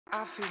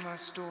I feel my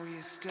story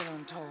is still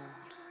untold,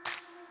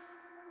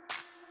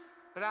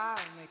 but I'll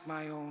make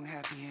my own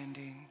happy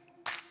ending.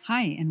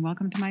 Hi, and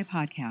welcome to my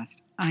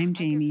podcast. I'm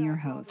Jamie, your I'd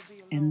rather host,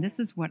 be and alone this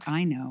is what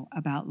I know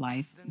about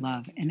life, than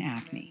love, making and to an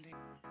acne. ending.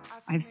 I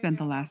think I've spent maybe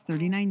the I've last outgrown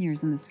 39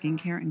 years in the this old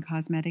skincare time. and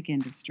cosmetic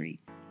industry.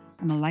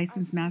 I'm a I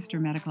licensed see master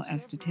old medical house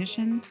every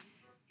esthetician,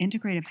 day,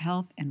 integrative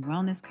health and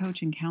wellness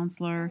coach and and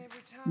counselor,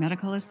 every time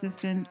medical I turn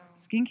assistant, around,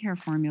 skincare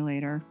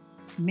formulator,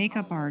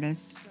 makeup all I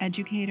artist, see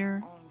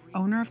educator,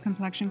 on owner of replay.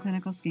 Complexion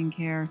Clinical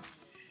Skincare,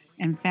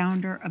 and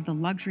founder of the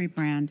luxury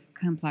brand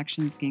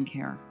Complexion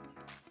Skincare.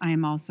 I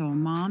am also a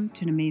mom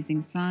to an amazing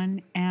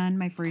son and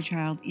my furry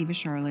child, Eva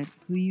Charlotte,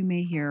 who you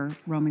may hear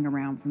roaming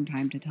around from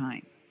time to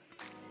time.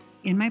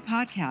 In my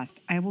podcast,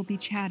 I will be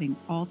chatting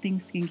all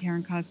things skincare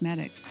and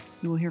cosmetics.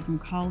 You will hear from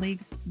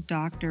colleagues,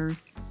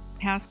 doctors,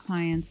 past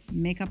clients,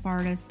 makeup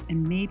artists,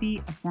 and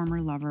maybe a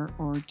former lover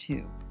or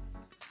two.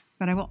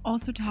 But I will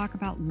also talk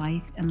about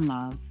life and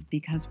love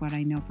because what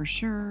I know for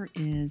sure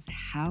is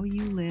how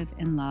you live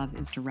and love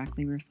is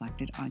directly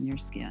reflected on your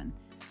skin,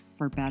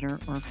 for better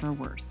or for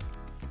worse.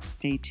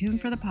 Stay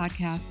tuned for the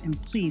podcast,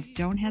 and please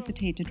don't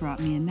hesitate to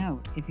drop me a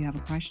note if you have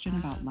a question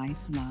about life,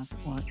 love,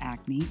 or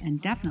acne, and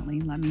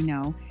definitely let me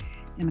know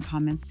in the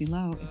comments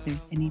below if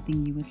there's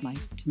anything you would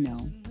like to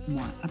know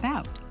more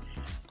about.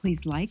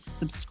 Please like,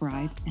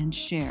 subscribe, and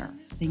share.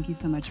 Thank you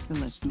so much for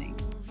listening.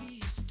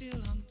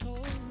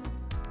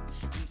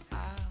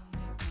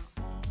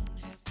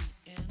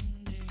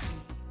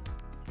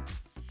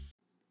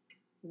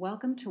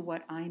 Welcome to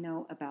What I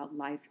Know About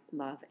Life,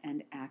 Love,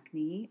 and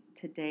Acne.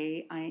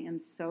 Today I am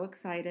so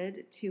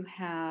excited to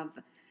have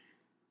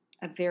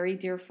a very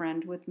dear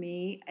friend with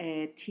me,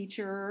 a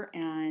teacher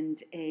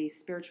and a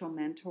spiritual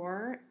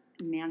mentor,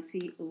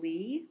 Nancy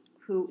Lee,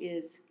 who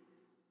is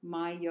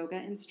my yoga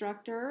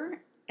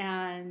instructor.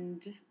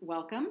 And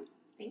welcome.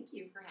 Thank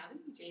you for having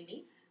me,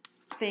 Jamie.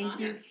 Thank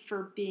you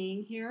for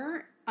being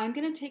here. I'm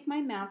going to take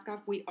my mask off.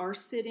 We are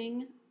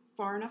sitting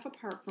far enough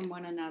apart from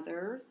one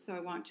another, so I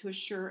want to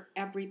assure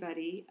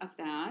everybody of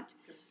that.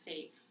 Feel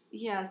safe.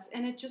 Yes,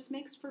 and it just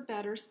makes for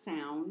better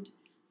sound.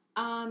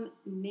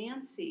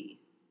 Nancy,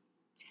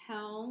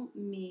 tell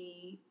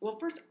me. Well,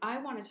 first, I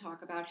want to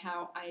talk about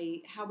how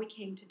we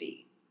came to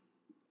be.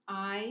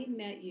 I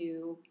met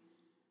you.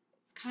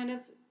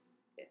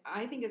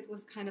 I think it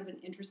was kind of an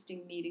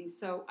interesting meeting.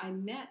 So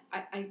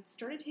I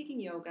started taking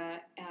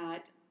yoga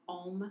at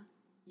Om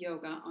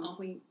Yoga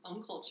on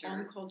Om Culture.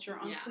 Om Culture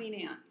on Queen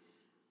Anne.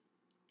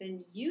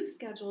 Then you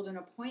scheduled an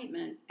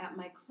appointment at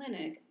my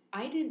clinic.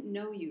 I didn't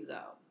know you,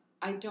 though.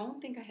 I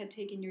don't think I had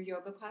taken your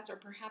yoga class, or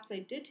perhaps I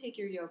did take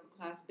your yoga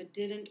class, but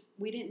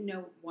we didn't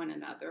know one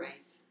another.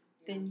 Right.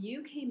 Yeah. Then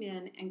you came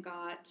in and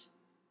got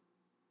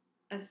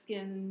a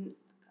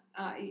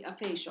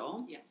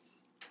facial. Yes.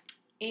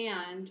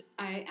 And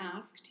I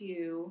asked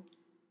you,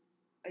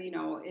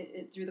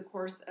 through the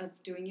course of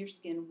doing your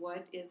skin,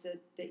 what is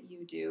it that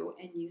you do?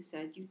 And you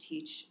said you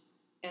teach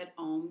at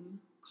Om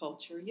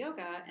Culture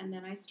Yoga. And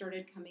then I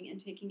started coming and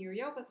taking your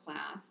yoga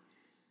class.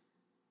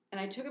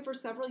 And I took it for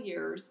several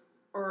years,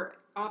 or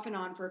off and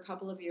on for a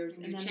couple of years.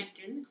 And you checked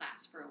in the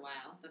class for a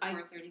while, the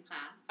 4:30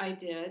 class. I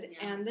did,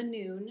 and the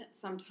noon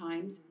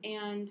sometimes.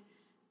 Mm-hmm. And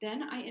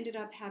then I ended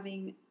up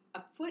having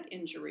a foot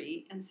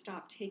injury and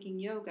stopped taking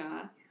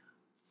yoga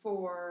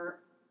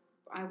for,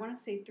 I want to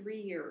say 3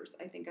 years.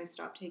 I think I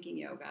stopped taking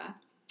yoga.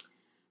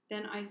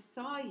 Then I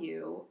saw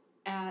you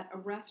at a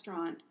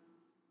restaurant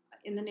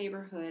in the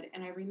neighborhood,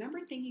 and I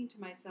remember thinking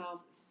to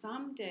myself,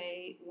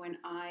 someday when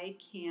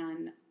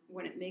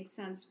it makes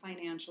sense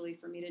financially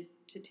for me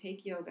to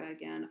take yoga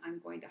again, I'm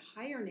going to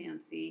hire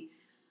Nancy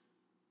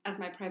as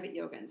my private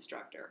yoga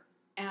instructor.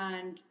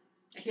 And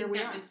here we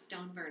are. That was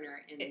Stoneburner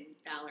in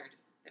Ballard.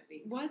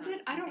 Was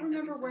it? I don't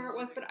remember where it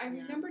was, but I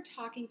remember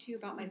talking to you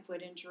about my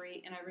foot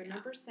injury, and I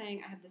remember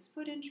saying, I have this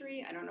foot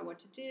injury, I don't know what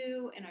to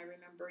do, and I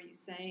remember you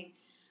saying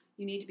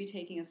you need to be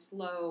taking a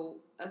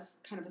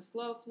kind of a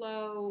slow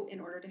flow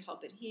in order to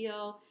help it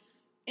heal.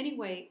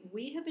 Anyway,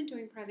 we have been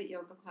doing private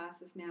yoga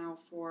classes now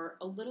for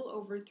a little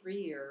over 3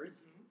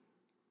 years.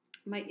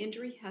 Mm-hmm. My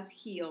injury has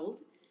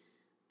healed,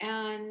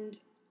 and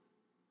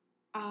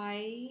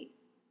I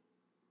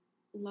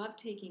love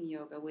taking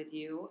yoga with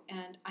you,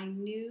 and I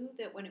knew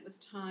that when it was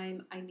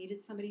time, I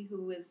needed somebody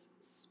who was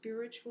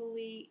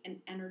spiritually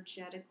and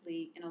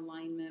energetically in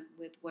alignment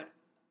with what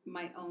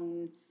my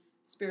own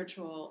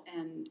spiritual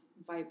and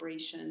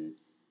vibration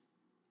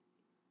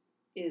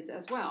is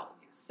as well.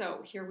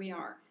 So here we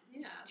are.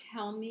 Yeah.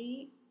 Tell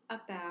me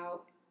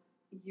about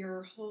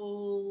your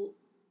whole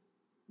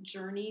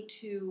journey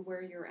to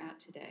where you're at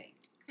today.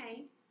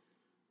 Okay.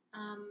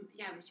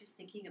 I was just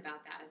thinking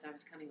about that as I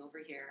was coming over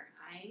here.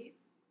 I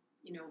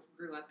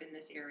grew up in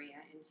this area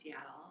in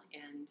Seattle,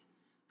 and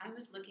I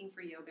was looking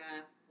for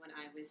yoga when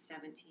I was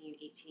 17,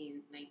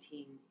 18,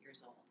 19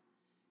 years old.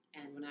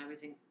 And when I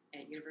was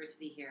at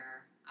university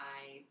here,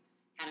 I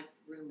had a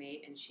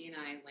roommate, and she and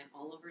I went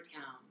all over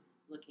town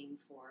looking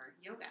for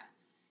yoga.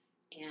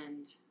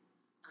 And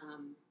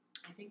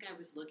I think I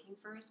was looking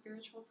for a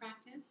spiritual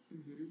practice,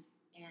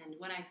 And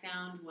what I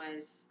found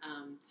was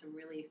some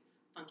really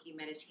funky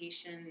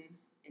meditation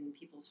in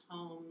people's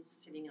homes,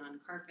 sitting on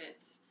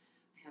carpets.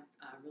 I have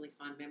really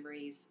fond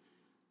memories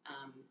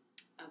um,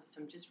 of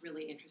some just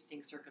really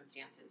interesting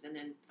circumstances. And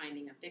then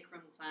finding a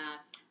Bikram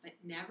class, but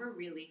never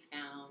really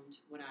found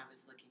what I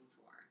was looking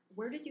for.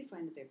 Where did you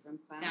find the Bikram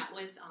class? That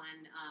was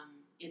on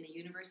in the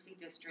University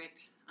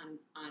District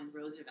on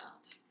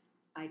Roosevelt.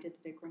 I did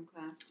the Bikram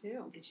class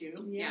too. Did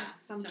you? Yes, Yeah.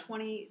 some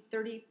 20,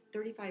 30,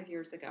 35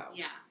 years ago.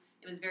 Yeah.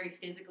 It was very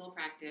physical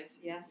practice.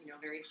 Yes. You know,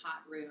 very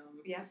hot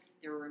room. Yep.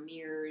 There were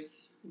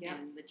mirrors. Yep.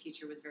 And the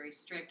teacher was very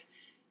strict.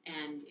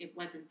 And it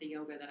wasn't the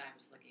yoga that I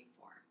was looking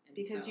for. And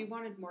Because so you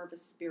wanted more of a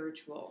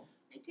spiritual.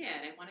 I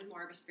did. I wanted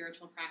more of a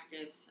spiritual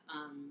practice.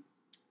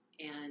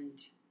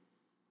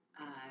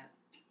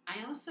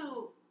 I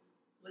also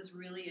was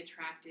really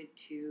attracted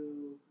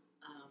to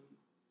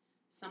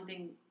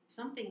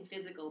something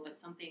physical, but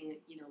something,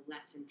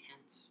 less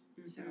intense.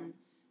 Mm-hmm. So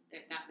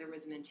there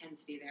was an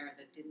intensity there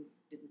that didn't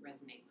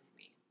resonate with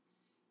me.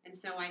 And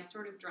so I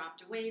sort of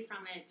dropped away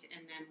from it.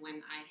 And then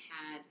when I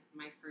had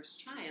my first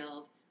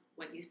child,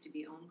 what used to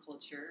be Om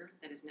Culture,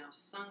 that is now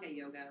Sangha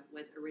Yoga,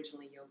 was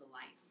originally Yoga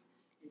Life.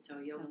 And so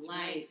Yoga That's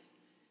Life,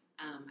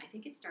 right. I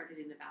think it started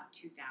in about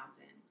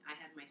 2000. I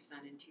had my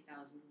son in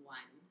 2001.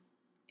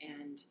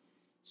 And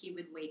he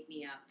would wake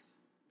me up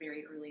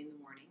very early in the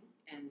morning.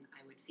 And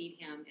I would feed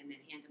him and then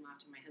hand him off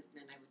to my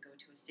husband. And I would go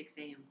to a 6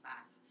 a.m.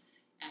 class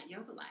at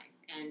Yoga Life.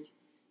 And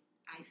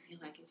I feel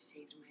like it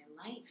saved my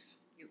life.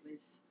 It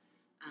was,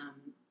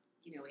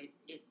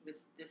 it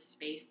was this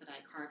space that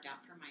I carved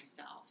out for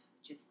myself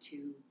just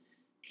to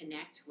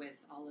connect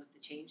with all of the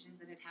changes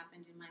that had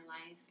happened in my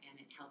life. And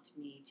it helped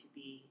me to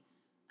be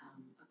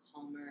a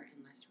calmer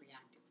and less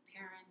reactive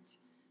parent,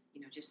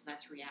 just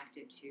less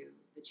reactive to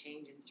the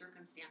change in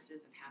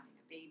circumstances of having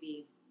a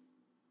baby.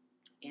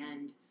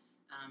 And,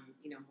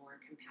 more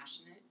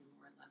compassionate and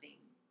more loving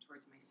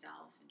towards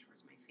myself and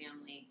towards my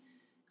family.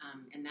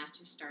 And that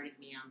just started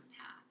me on the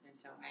path. And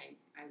so I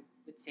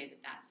would say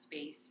that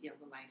space,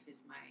 Yoga Life,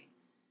 is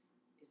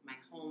my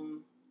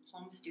home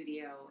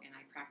studio, and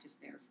I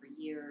practiced there for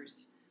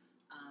years.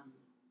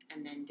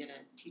 And then did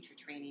a teacher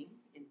training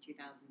in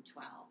 2012.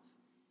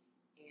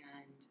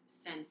 And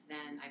since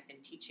then, I've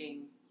been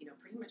teaching,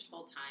 pretty much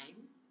full time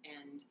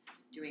and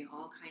doing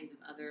all kinds of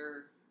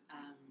other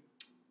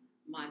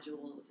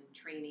modules and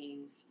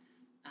trainings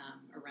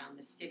around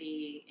the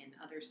city, in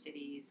other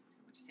cities.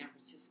 I went to San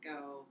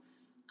Francisco.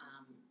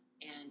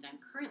 And I'm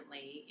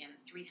currently in a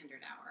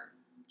 300-hour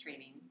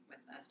training with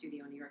a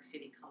studio in New York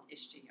City called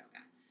Ishta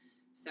Yoga.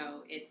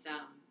 So it's,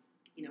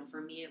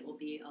 for me, it will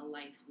be a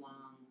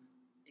lifelong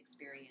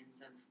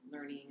experience of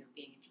learning, of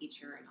being a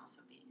teacher, and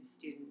also being a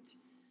student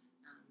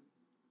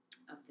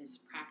of this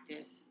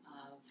practice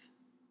of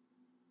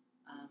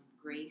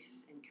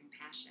grace and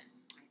compassion,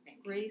 I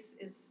think. Grace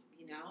is,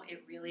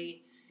 it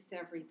really... it's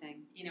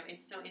everything.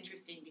 It's so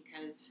interesting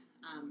because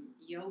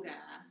yoga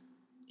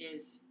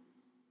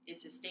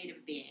it's a state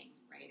of being,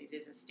 right? It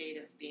is a state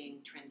of being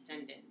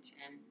transcendent.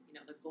 And,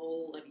 the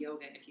goal of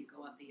yoga, if you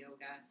go up the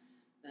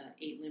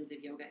 8 limbs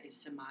of yoga, is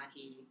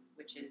samadhi,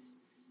 which is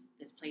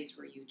this place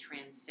where you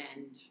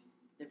transcend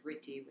the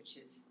vritti, which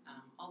is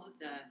all of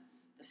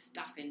the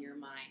stuff in your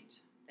mind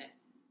that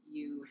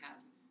you have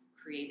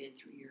created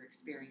through your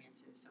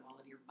experiences. So all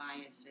of your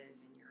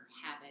biases and your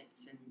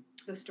habits and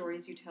the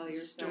stories you tell the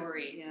yourself.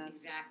 Stories, yes.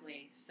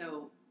 Exactly.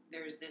 So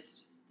there's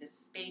this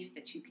space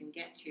that you can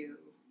get to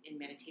in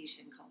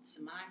meditation called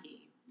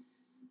samadhi,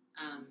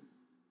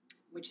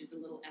 which is a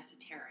little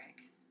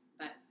esoteric.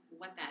 But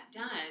what that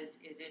does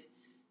is it,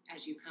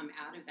 as you come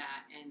out of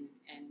that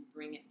and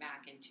bring it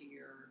back into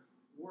your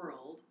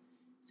world,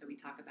 so we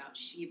talk about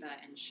Shiva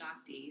and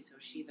Shakti, so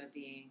Shiva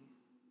being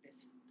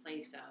this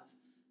place of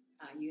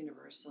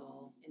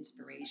universal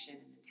inspiration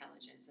and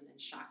intelligence, and then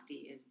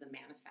Shakti is the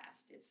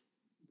manifest, it's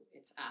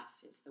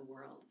us, it's the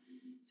world.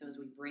 So as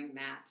we bring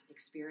that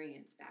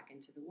experience back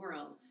into the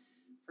world,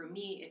 for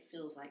me, it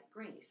feels like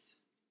grace.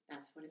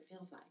 That's what it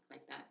feels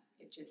like that.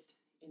 It just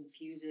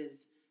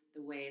infuses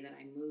the way that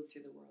I move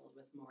through the world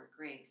with more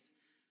grace.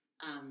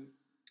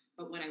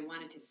 But what I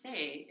wanted to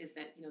say is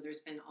that, there's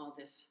been all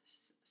this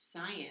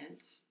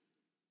science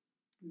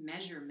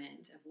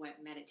measurement of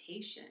what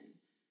meditation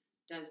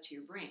does to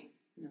your brain.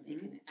 They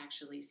can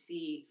actually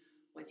see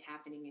what's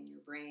happening in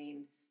your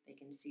brain. They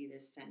can see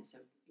this sense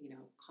of,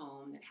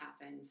 calm that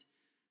happens.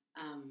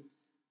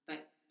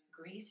 But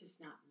grace is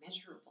not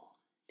measurable,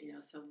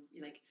 so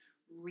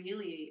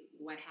really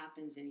what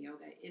happens in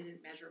yoga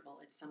isn't measurable.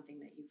 It's something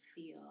that you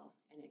feel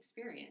and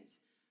experience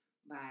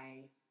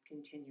by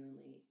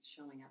continually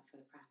showing up for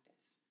the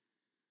practice.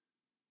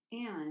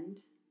 And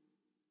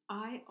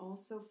I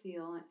also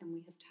feel, and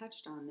we have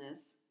touched on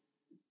this,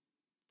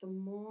 the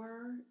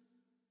more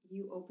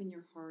you open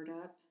your heart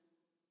up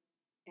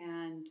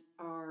and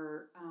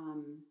are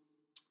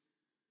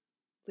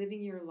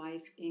living your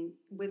life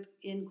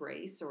in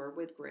grace or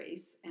with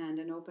grace and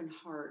an open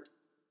heart,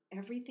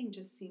 everything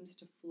just seems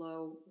to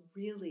flow.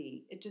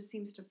 Really, it just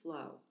seems to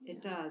flow. Yeah.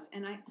 It does.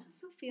 And I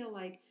also feel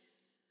like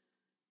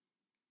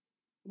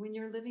when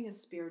you're living a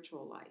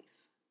spiritual life,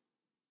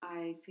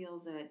 I feel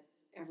that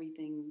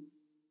everything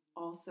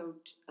also,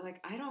 like,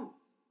 I don't,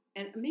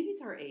 and maybe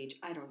it's our age,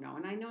 I don't know.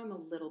 And I know I'm a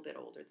little bit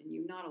older than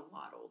you, not a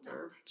lot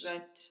older, Not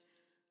much. but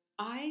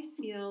I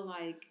feel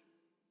like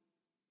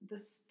the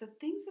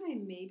things that I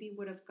maybe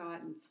would have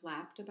gotten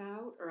flapped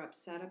about or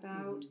upset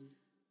about, Mhm.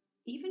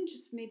 even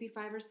just maybe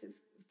 5 or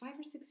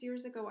 6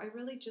 years ago, I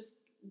really just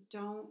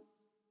don't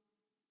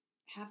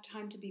have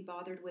time to be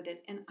bothered with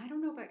it. And I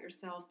don't know about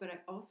yourself, but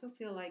I also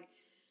feel like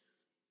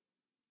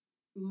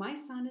my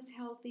son is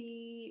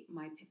healthy,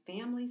 my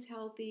family's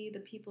healthy, the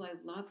people I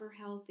love are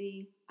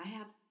healthy. I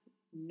have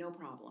no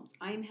problems.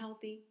 I'm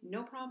healthy,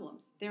 no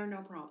problems. There are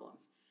no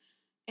problems.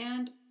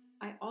 And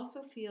I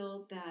also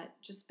feel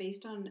that just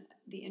based on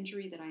the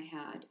injury that I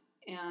had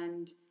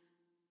and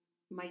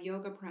my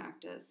yoga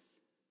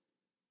practice,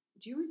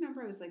 do you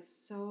remember I was like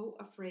so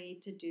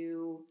afraid to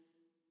do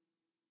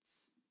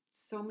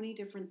so many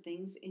different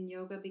things in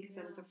yoga because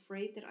I was Yeah.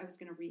 afraid that I was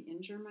going to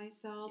re-injure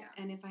myself. Yeah.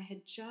 And if I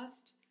had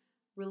just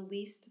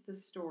released the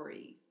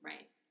story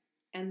Right.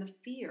 and the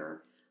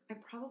fear, I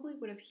probably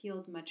would have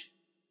healed much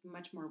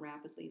more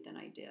rapidly than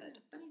I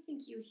did. But I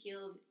think you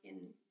healed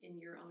in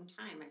your own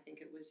time. I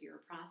think it was your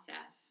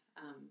process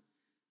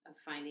of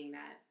finding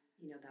that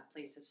that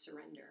place of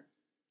surrender.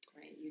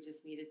 Right. You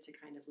just needed to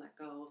kind of let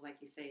go of,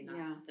 like you say, not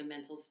Yeah. the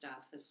mental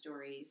stuff, the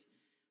stories,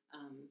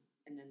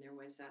 and then there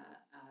was a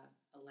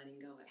letting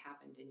go that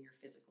happened in your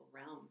physical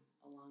realm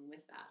along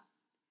with that.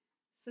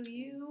 So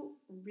you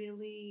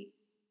really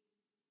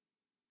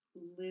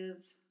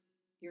live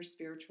your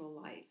spiritual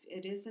life.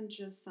 It isn't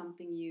just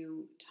something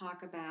you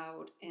talk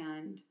about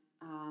and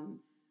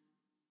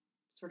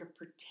sort of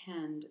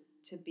pretend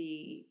to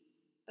be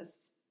a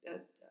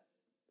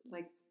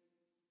like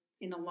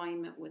in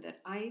alignment with it.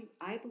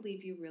 I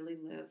believe you really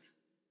live.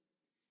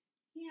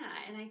 Yeah,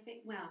 and I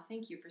think, well,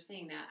 thank you for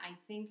saying that. I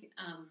think,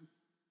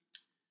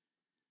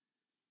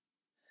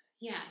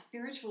 yeah,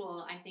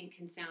 spiritual, I think,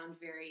 can sound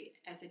very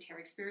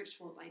esoteric.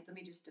 Spiritual, like, let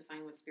me just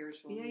define what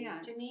spiritual Yeah, means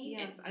yeah. to me.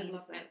 Yes, It I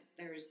means love that.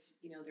 there's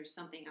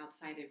something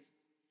outside of,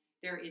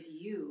 there is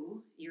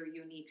you, your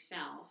unique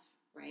self,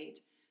 right?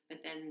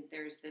 But then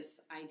there's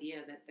this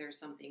idea that there's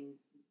something,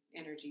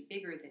 energy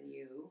bigger than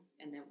you,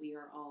 and that we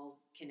are all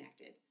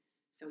connected.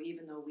 So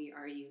even though we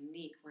are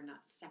unique, we're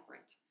not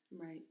separate.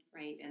 Right.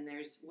 Right? And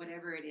there's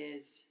whatever it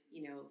is,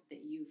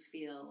 that you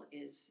feel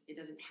is, it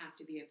doesn't have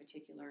to be a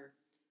particular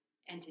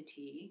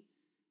entity,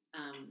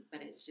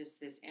 but it's just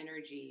this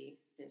energy,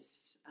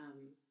 this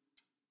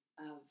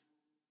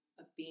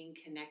of being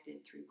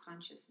connected through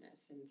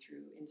consciousness and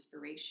through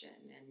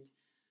inspiration.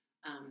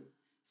 And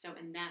so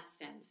in that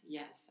sense,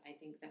 yes, I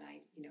think that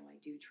I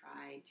do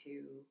try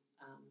to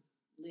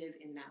live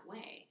in that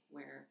way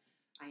where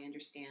I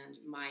understand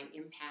my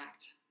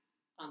impact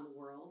on the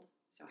world.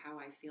 So how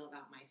I feel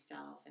about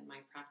myself and my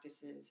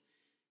practices,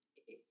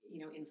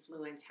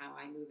 influence how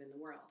I move in the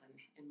world,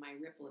 and my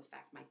ripple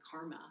effect, my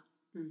karma,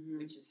 Mm-hmm.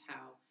 which is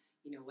how,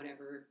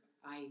 whatever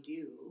I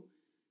do.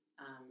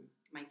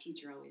 My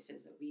teacher always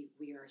says that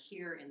we are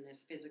here in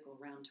this physical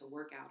realm to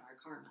work out our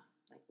karma.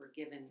 Like we're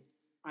given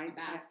a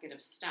basket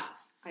of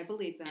stuff. I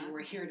believe that. And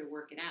we're here to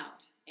work it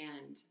out.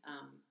 And,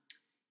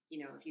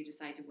 if you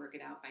decide to work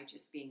it out by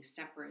just being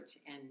separate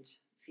and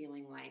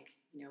feeling like,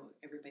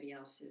 everybody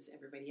else is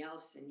everybody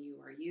else and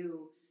you are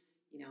you,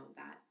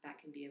 that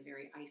can be a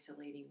very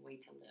isolating way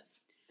to live.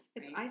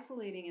 It's right?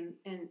 isolating,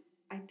 and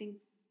I think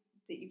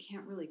that you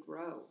can't really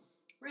grow.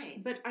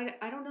 Right. But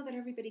I don't know that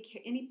everybody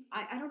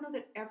I don't know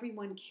that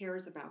everyone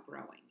cares about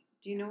growing.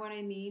 Do you know what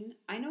I mean?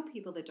 I know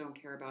people that don't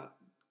care about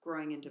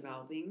growing and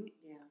developing.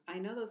 Yeah. I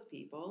know those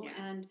people. Yeah.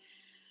 And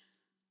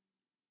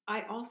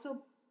I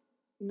also,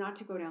 not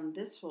to go down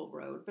this whole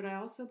road, but I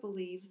also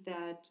believe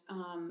that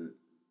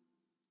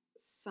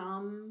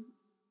some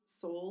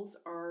souls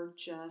are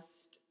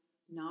just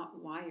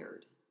not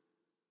wired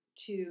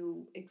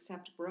to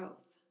accept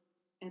growth.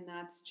 And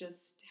that's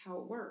just how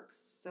it works.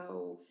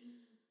 So,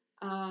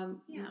 I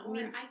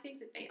think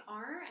that they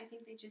are. I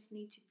think they just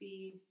need to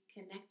be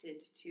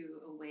connected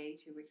to a way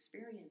to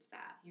experience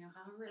that.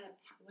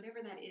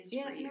 Whatever that is for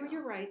you. Yeah, no,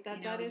 you're right.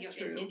 That is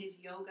true. It is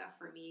yoga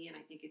for me, and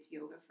I think it's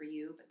yoga for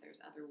you, but there's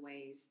other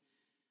ways.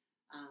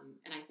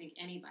 And I think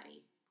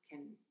anybody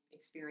can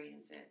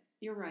experience it.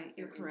 You're right.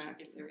 You're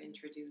correct. If they're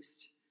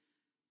introduced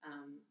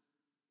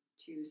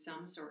to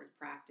some sort of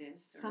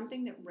practice,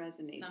 something that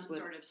resonates, some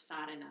sort of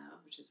sadhana,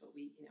 which is what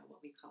we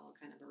call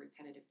kind of a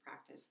repetitive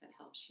practice that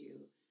helps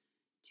you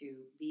to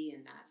be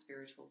in that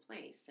spiritual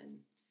place, and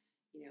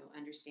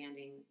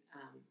understanding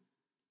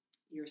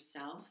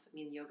yourself. I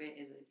mean, yoga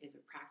is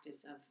a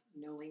practice of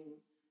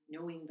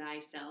knowing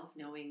thyself,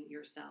 knowing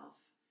yourself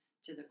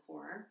to the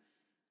core,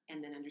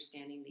 and then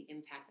understanding the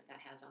impact that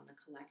has on the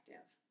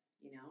collective.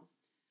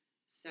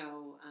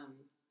 So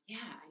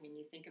I mean,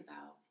 you think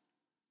about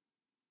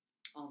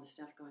all the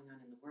stuff going on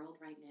in the world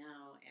right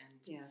now, and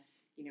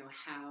yes,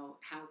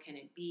 how can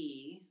it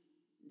be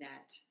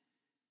that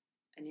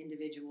an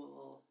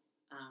individual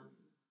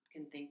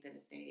can think that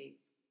if they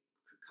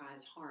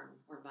cause harm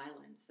or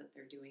violence that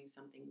they're doing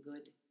something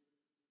good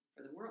for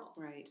for the world.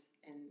 Right.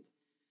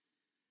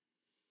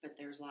 But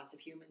there's lots of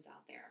humans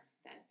out there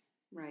that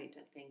Right.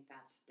 think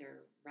that's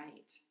their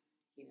right.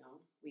 You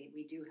know,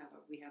 we do have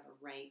a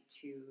right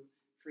to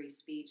free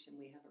speech, and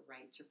we have a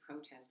right to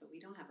protest, but we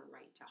don't have a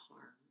right to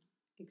harm.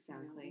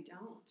 Exactly. You know, we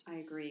don't. I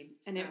agree.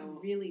 And So, it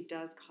really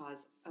does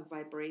cause a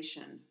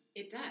vibration.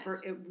 It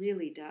does. It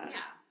really does.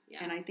 Yeah.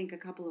 Yeah. And I think a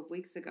couple of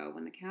weeks ago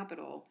when the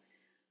Capitol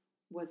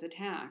was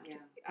attacked, Yeah.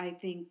 I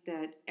think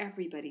that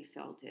everybody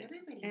felt it.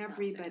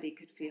 Everybody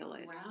could feel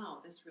it.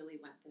 Wow, this really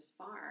went this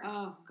far.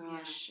 Oh,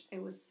 gosh.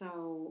 It was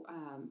so,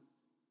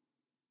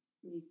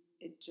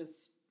 it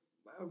just,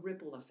 a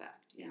ripple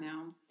effect, you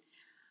know?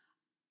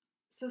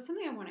 So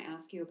something I want to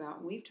ask you about,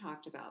 and we've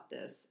talked about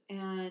this,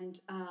 and,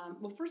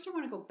 well, first I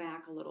want to go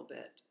back a little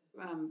bit.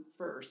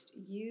 First,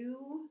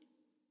 you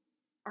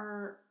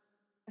are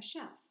a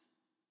chef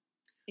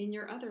in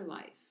your other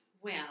life.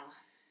 Well,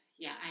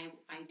 yeah,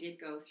 I did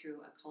go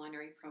through a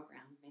culinary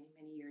program many,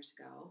 many years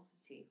ago.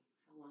 Let's see,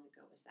 how long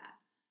ago was that?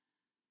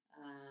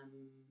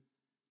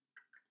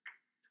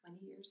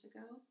 20 years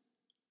ago.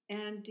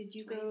 And did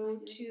you 25 go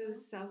years to ago?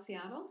 South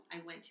Seattle? I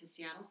went to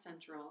Seattle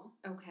Central.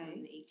 So it was Okay.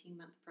 an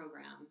 18-month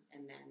program,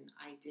 and then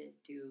I did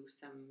do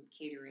some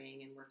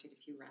catering and worked at a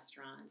few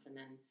restaurants, and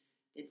then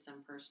did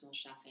some personal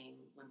chefing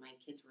when my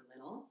kids were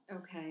little.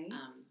 Okay.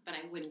 But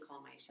I wouldn't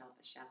call myself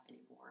a chef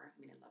anymore. I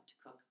mean, I love to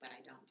cook, but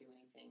I don't do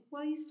anything.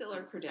 Well, you still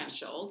are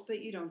Professional. credentialed,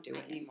 but you don't do I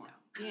it guess anymore.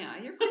 so.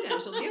 Yeah, you're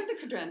credentialed. You have the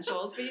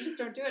credentials, but you just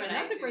don't do it. But And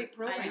that's I a do. great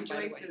program, I enjoy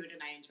by the way. food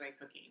and I enjoy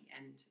cooking,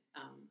 and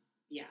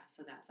yeah,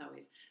 so that's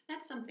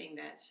something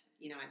that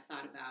I've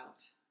thought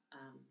about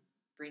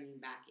bringing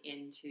back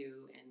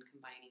into and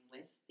combining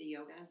with the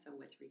yoga. So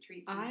with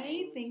retreats, and I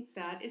things, think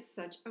that is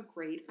such a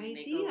great and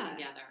idea. They go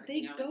together. They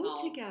it's go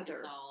all, together.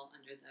 It's all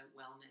under the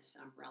wellness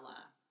umbrella.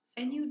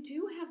 So. And you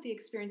do have the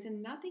experience,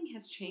 and nothing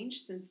has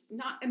changed since.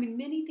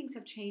 Many things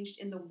have changed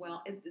in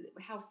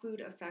how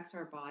food affects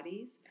our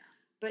bodies, Yeah.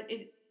 but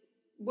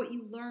what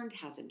you learned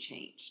hasn't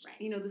changed.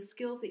 Right. The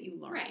skills that you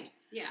learned. Right.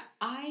 Yeah.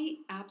 I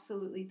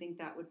absolutely think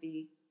that would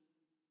be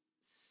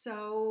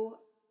so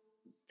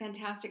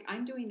fantastic.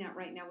 I'm doing that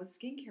right now with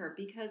skincare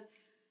because,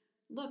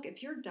 look,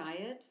 if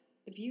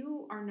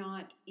you are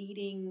not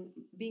eating,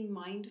 being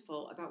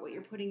mindful about what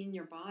you're putting in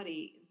your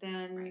body,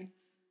 then, Right.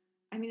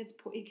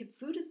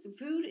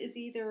 food is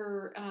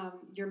either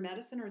your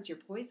medicine or it's your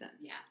poison.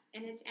 Yeah,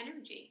 and it's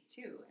energy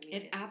too.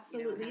 It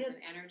absolutely has is.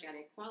 an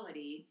energetic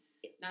quality.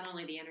 Not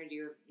only the energy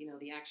of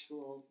the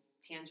actual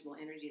tangible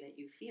energy that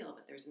you feel,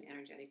 but there's an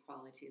energetic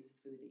quality of the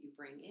food that you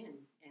bring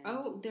in.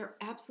 And There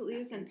absolutely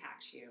that is. And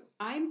impacts you.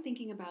 I'm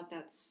thinking about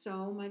that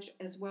so much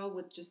as well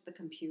with just the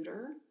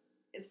computer.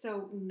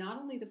 So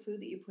not only the food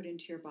that you put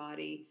into your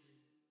body,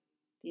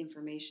 the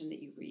information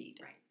that you read.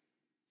 Right.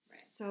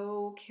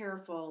 So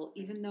careful,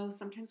 even though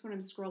sometimes when I'm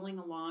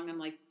scrolling along, I'm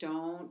like,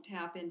 don't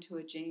tap into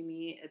it,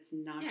 Jamie. It's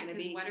not going to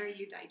be. What are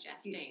you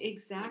digesting?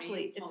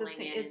 Exactly. What are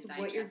you It's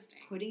what you're digesting?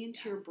 putting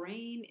into your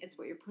brain. It's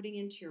what you're putting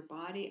into your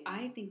body. Yeah.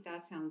 I think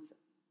that sounds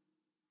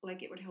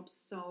like it would help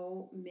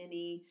so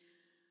many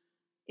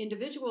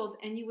individuals.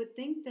 And you would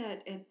think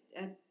that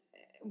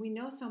we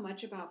know so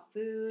much about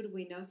food.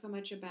 We know so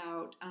much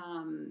about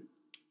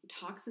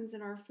toxins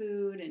in our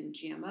food and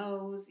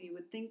GMOs. You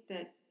would think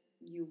that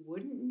you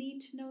wouldn't need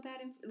to know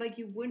that.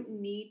 You wouldn't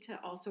need to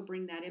also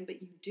bring that in,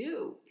 but you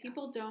do. Yeah.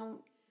 People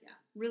don't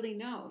really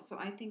know. So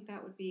I think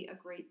that would be a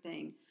great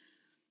thing.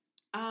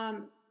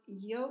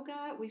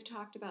 Yoga, we've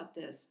talked about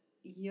this.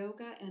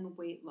 Yoga and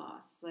weight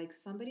loss. Like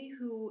somebody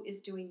who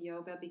is doing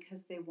yoga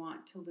because they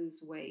want to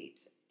lose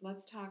weight.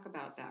 Let's talk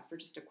about that for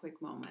just a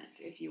quick moment,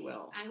 if you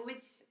will.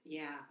 That's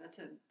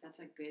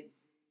a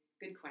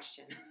good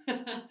question.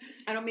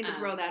 I don't mean to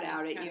throw that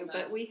out at you,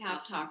 but we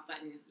have talked.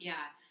 Button. Yeah,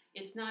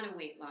 it's not a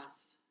weight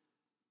loss.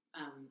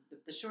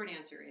 The short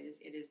answer is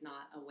it is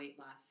not a weight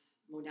loss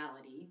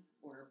modality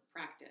or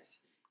practice.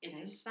 It's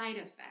a side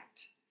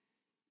effect.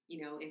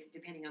 If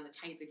depending on the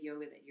type of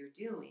yoga that you're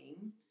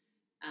doing,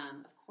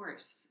 of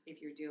course,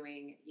 if you're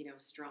doing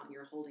strong,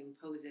 you're holding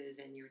poses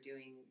and you're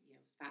doing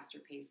faster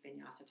paced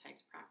vinyasa type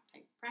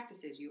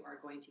practices, you are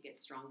going to get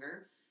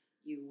stronger.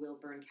 You will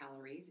burn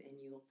calories and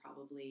you will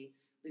probably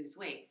lose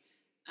weight.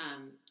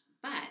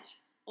 But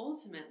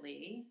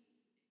ultimately,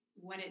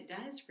 what it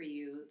does for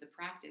you, the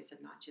practice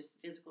of not just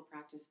the physical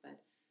practice, but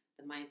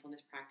the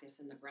mindfulness practice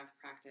and the breath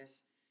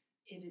practice,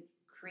 is it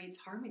creates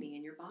harmony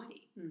in your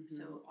body. Mm-hmm.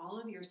 So all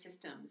of your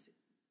systems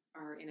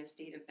are in a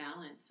state of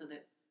balance so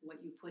that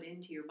what you put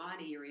into your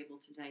body, you're able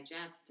to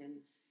digest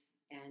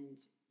and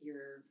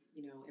you're,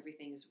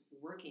 everything's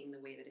working the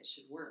way that it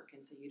should work.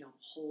 And so you don't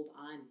hold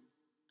on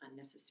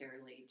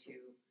unnecessarily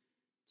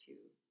to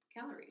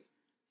calories.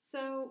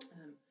 So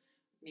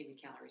maybe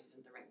calories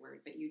isn't the right word,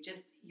 but you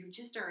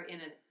just are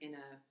in a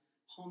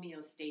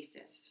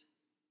homeostasis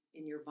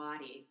in your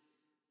body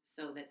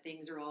so that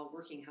things are all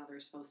working how they're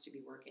supposed to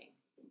be working.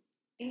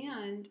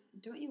 And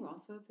don't you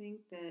also think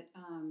that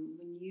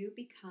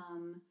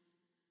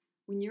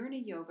when you're in a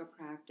yoga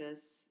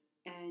practice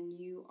and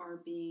you are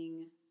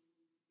being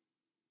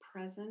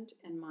present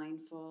and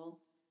mindful,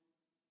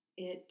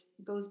 it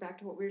goes back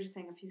to what we were just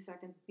saying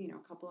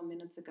a couple of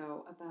minutes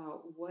ago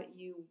about what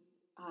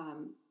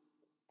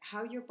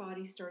how your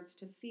body starts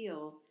to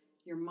feel,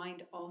 your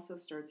mind also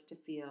starts to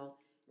feel,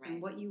 Right.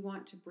 and what you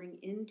want to bring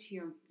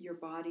into your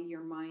body,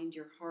 your mind,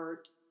 your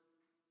heart.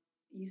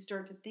 You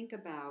start to think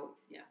about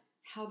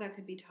how that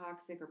could be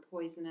toxic or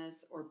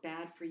poisonous or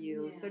bad for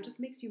you. So it just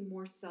makes you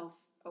more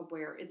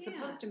self-aware. It's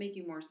supposed to make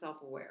you more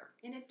self-aware.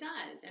 And it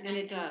does. And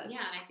it does. Yeah,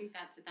 and I think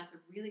that's a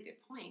really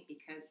good point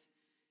because,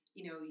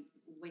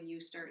 when you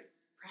start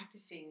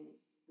practicing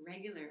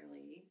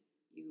regularly,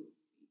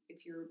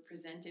 if you're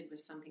presented with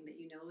something that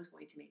you know is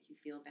going to make you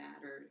feel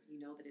bad or you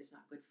know that is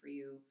not good for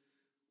you,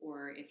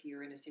 or if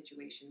you're in a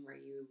situation where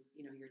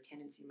your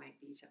tendency might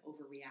be to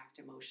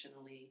overreact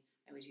emotionally.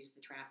 I always use the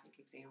traffic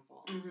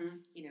example. Mm-hmm.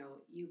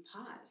 You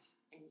pause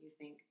and you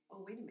think,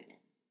 oh, wait a minute.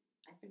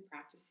 I've been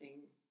practicing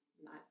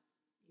not,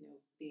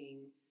 being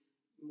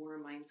more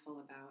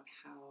mindful about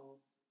how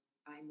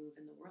I move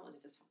in the world.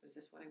 Is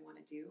this what I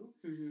want to do?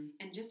 Mm-hmm.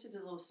 And just as a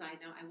little side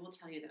note, I will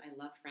tell you that I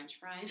love French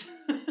fries.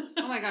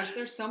 Oh my gosh,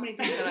 there's so many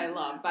things that I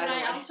love, by the way.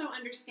 But I also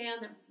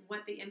understand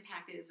what the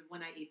impact is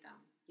when I eat them.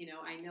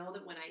 I know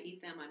that when I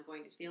eat them, I'm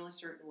going to feel a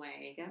certain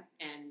way. Yeah.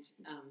 And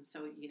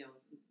so,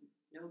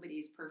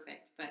 nobody's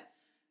perfect. But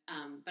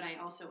I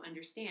also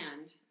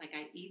understand, like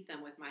I eat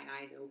them with my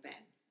eyes open,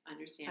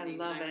 understanding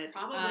I love that I'm it.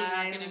 probably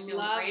not going to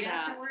feel great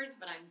that. Afterwards,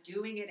 but I'm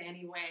doing it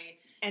anyway.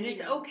 And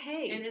it's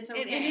okay. And it's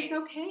okay. And it's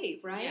okay,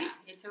 right? Yeah,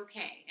 it's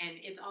okay. And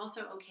it's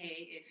also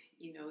okay if,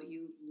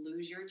 you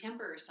lose your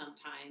temper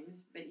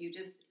sometimes, but you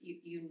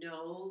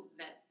know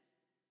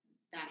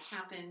that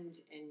happened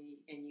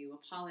and you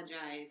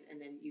apologize and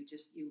then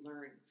you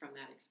learn from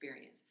that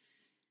experience.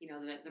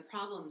 The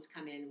problems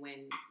come in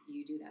when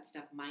you do that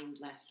stuff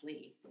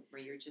mindlessly,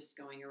 where you're just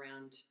going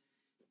around,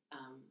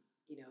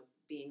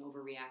 being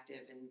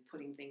overreactive and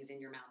putting things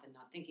in your mouth and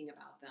not thinking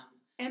about them.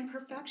 And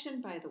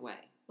perfection, by the way.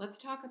 Let's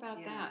talk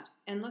about that.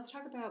 And let's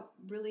talk about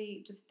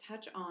really just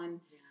touch on.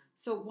 Yeah.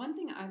 So one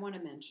thing I want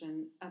to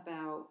mention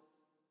about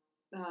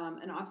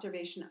an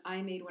observation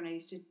I made when I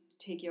used to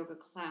take yoga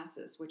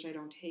classes, which I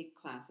don't take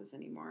classes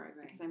anymore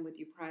because I'm with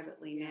you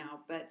privately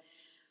now. But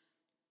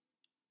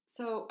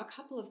so a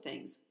couple of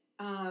things.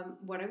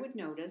 What I would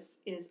notice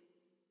is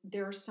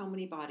there are so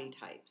many body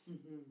types,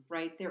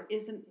 right? There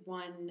isn't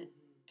one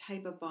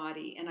type of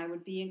body. And I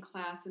would be in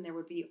class and there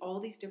would be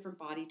all these different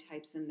body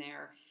types in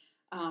there.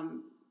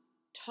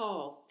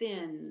 Tall,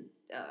 thin,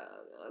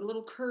 a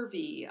little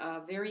curvy,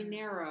 very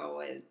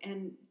narrow.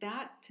 And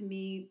that to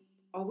me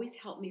always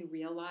helped me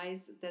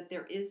realize that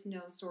there is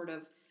no sort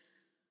of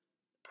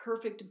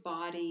perfect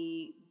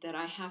body that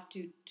I have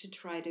to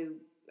try to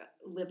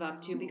live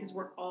up to because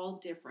we're all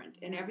different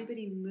and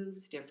everybody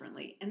moves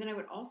differently. And then I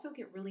would also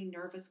get really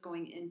nervous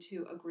going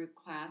into a group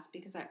class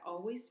because I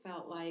always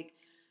felt like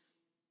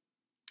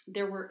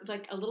there were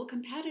like a little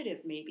competitive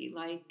maybe,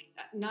 like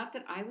not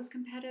that I was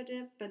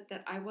competitive, but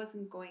that I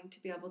wasn't going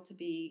to be able to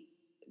be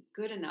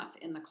good enough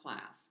in the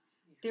class.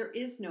 Yeah. There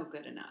is no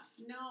good enough.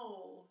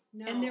 No,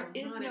 and there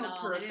is no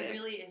perfect. And it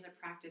really is a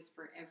practice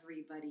for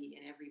everybody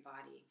and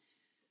everybody.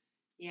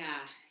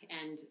 Yeah,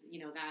 and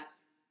that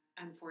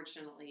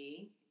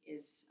unfortunately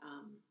is,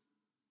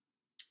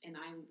 and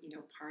I'm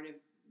part of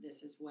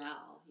this as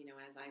well.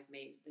 As I've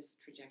made this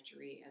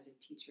trajectory as a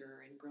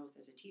teacher and growth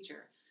as a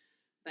teacher.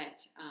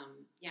 But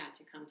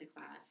to come to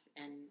class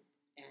and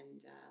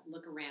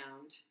look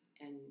around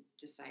and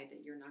decide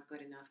that you're not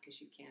good enough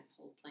because you can't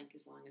hold plank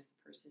as long as the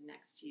person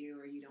next to you,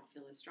 or you don't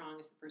feel as strong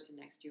as the person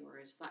next to you, or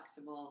as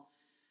flexible,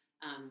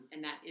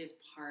 and that is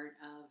part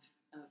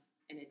of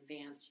an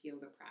advanced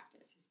yoga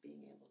practice, is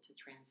being able to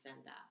transcend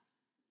that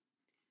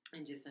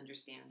and just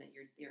understand that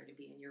you're there to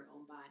be in your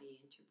own body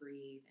and to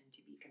breathe and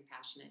to be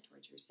compassionate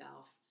towards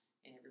yourself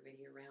and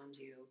everybody around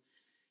you.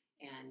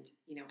 And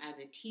as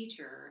a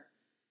teacher,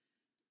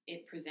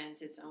 it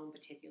presents its own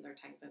particular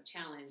type of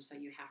challenge. So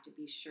you have to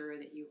be sure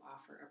that you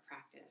offer a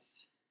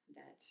practice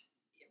that,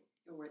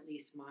 or at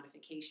least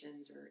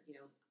modifications or,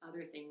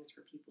 other things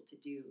for people to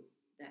do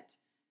that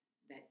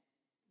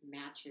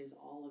matches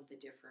all of the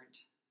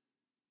different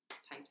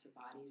types of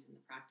bodies in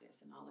the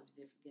practice and all of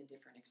the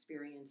different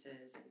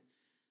experiences.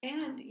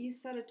 And you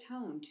set a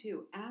tone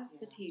too, as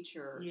the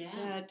teacher,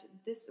 that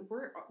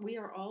we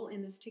are all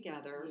in this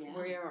together.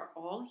 Yeah. We are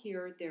all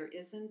here.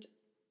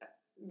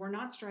 We're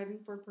not striving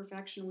for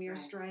perfection. We are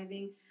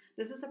striving.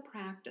 This is a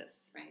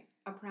practice. Right.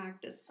 A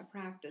practice.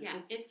 Yeah,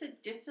 it's a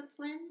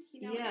discipline.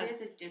 It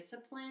is a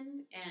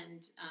discipline,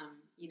 and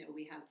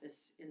we have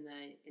this in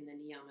the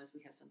niyamas.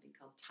 We have something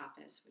called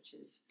tapas, which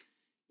is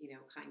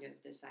kind of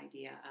this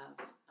idea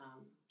of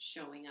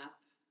showing up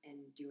and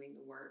doing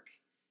the work.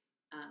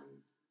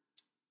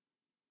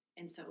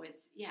 And so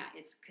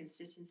it's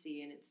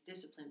consistency and it's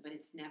discipline, but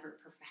it's never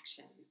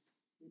perfection.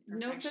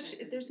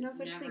 There's no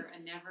such thing.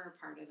 Never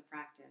a part of the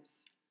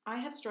practice. I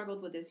have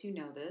struggled with this,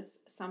 this.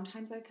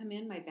 Sometimes I come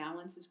in, my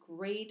balance is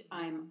great.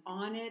 I'm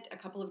on it. A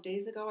couple of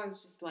days ago, I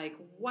was just like,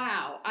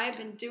 wow, I've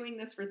been doing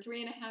this for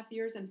 3.5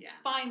 years, and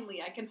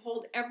finally I can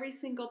hold every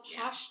single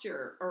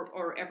posture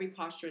or every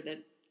posture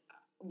that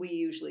we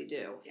usually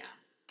do. Yeah.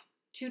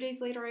 2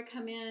 days later, I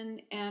come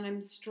in and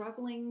I'm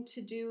struggling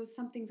to do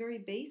something very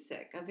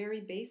basic, a very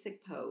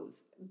basic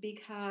pose,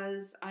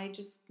 because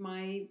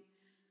my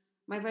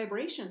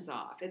vibration's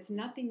off. It's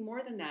nothing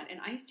more than that. And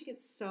I used to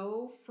get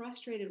so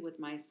frustrated with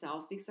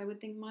myself because I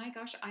would think, my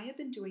gosh, I have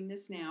been doing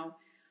this now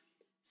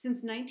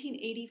since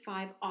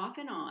 1985 off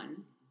and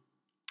on,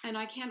 and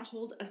I can't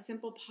hold a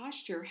simple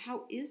posture.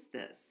 How is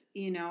this?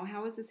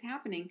 How is this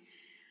happening?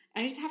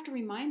 And I just have to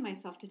remind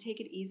myself to take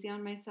it easy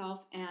on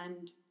myself,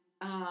 and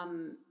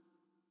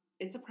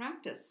it's a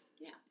practice.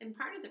 Yeah, and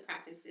part of the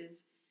practice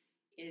is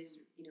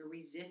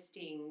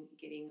resisting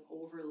getting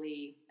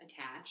overly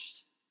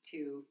attached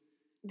to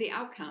the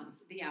outcome,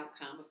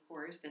 of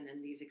course, and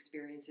then these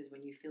experiences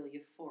when you feel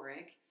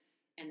euphoric,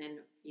 and then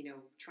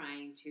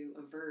trying to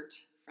avert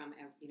from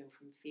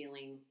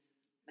feeling,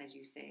 as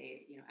you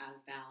say, out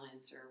of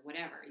balance or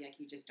whatever. Like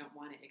you just don't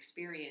want to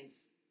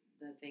experience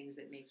the things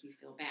that make you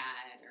feel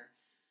bad, or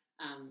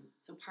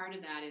so part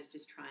of that is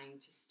just trying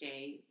to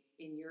stay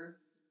in your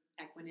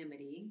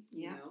equanimity,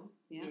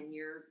 in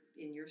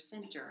your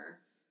center,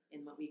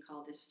 in what we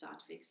call this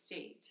sattvic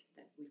state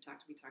that we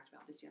talked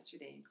about this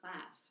yesterday in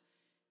class.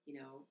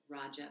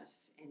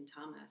 Rajas and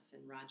tamas,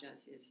 and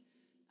Rajas is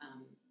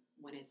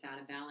when it's out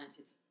of balance,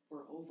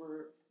 we're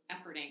over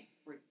efforting,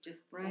 we're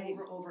just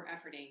over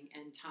efforting,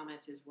 and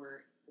tamas is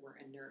we're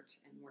inert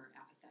and we're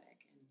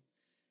apathetic. And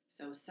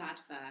so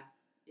sattva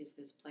is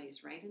this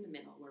place right in the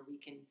middle where we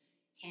can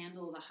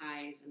handle the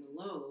highs and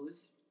the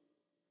lows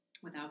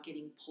without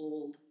getting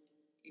pulled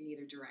in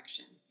either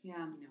direction.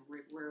 Yeah.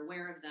 We're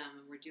aware of them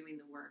and we're doing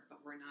the work, but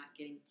we're not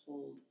getting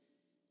pulled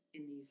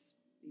in these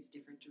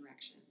different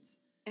directions.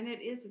 And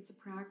it's a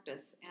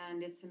practice,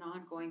 and it's an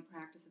ongoing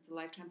practice. It's a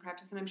lifetime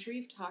practice. And I'm sure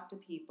you've talked to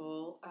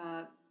people.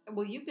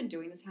 Well, you've been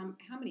doing this how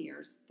many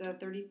years?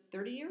 30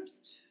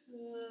 years?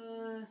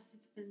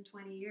 It's been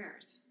 20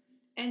 years.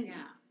 And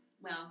yeah.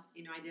 Well,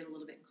 I did a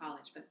little bit in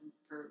college, but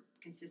for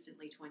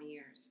consistently 20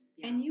 years.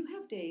 Yeah. And you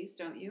have days,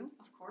 don't you?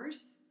 Of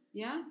course.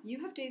 Yeah,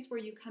 you have days where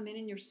you come in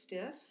and you're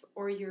stiff,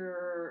 or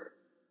you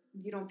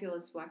don't feel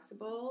as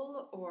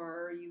flexible,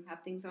 or you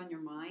have things on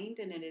your mind,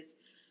 and it is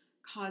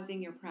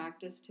causing your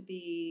practice to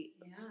be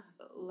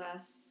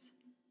less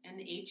and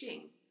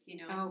aging.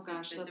 Oh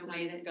gosh, let's not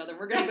even go there.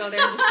 We're going to go there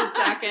in just a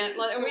second.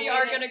 We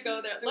are going to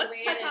go there. Let's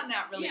touch on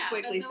that really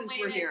quickly since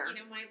we're here.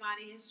 My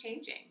body is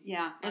changing.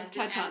 Yeah, let's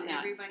touch on that.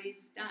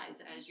 Everybody's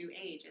does as you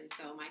age, and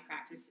so my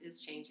practice is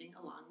changing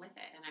along with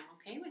it, and I'm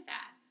okay with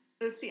that.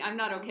 See, I'm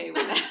not okay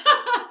with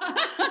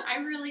that. I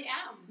really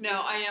am.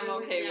 No, I am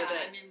okay with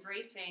it. I'm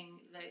embracing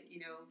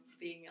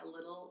being a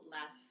little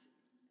less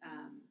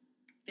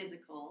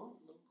physical,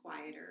 a little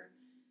quieter,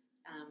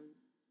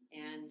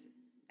 and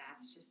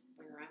that's just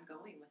where I'm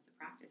going with the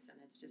practice, and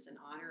it's just an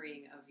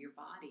honoring of your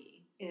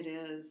body. It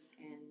is,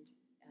 and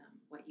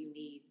what you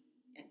need,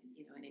 at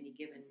any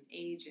given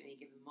age, any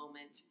given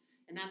moment,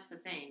 and that's the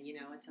thing.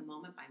 It's a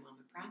moment by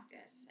moment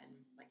practice, and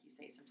like you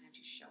say, sometimes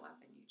you show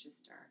up and you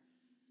just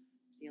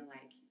feel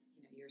like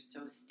you're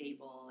so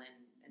stable,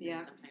 and then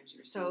sometimes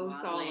you're so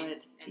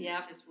solid, and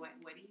it's just what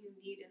do you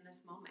need in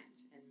this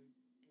moment, and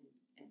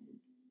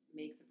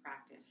make the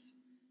practice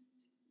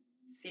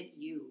fit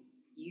you.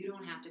 You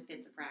don't have to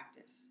fit the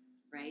practice,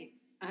 right?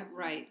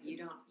 Right.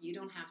 You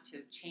don't have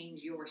to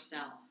change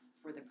yourself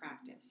for the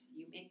practice.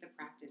 You make the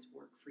practice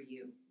work for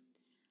you.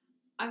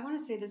 I want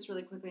to say this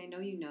really quickly. I know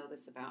you know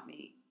this about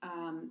me.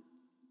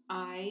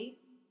 I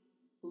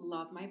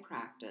love my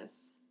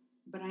practice,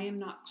 but I am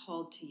not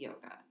called to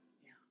yoga.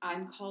 Yeah.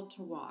 I'm called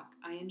to walk.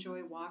 I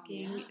enjoy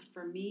walking. Yeah.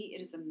 For me,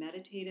 it is a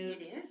meditative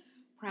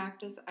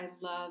practice. I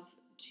love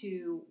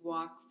to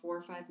walk 4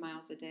 or 5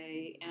 miles a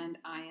day, and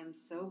I am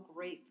so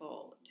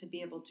grateful to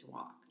be able to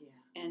walk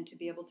and to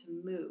be able to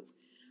move.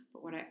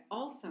 But what I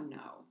also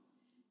know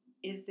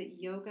is that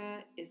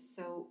yoga is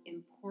so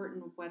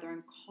important, whether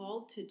I'm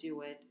called to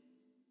do it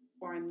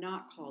or I'm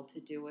not called to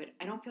do it.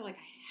 I don't feel like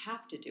I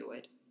have to do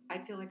it. I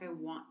feel like I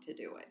want to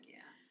do it. Yeah.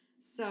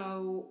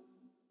 So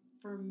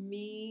for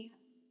me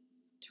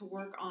to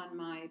work on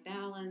my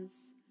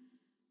balance,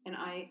 and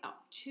I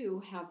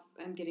too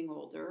I'm getting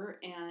older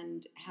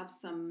and have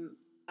some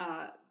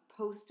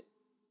post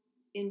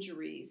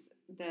injuries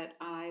that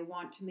I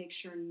want to make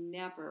sure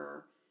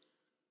never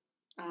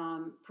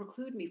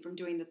preclude me from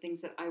doing the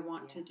things that I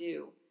want to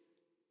do.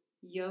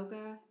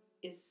 Yoga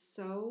is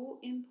so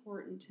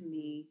important to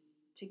me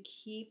to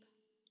keep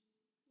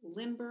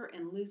limber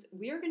and loose.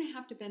 We are going to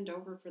have to bend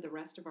over for the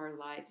rest of our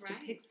lives to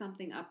pick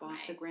something up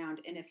off the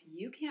ground. And if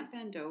you can't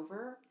bend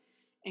over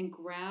and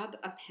grab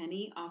a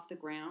penny off the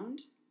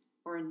ground,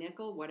 or a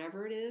nickel,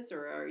 whatever it is,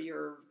 or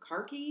your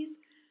car keys,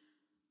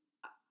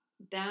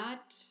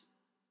 that,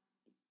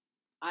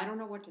 I don't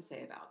know what to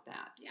say about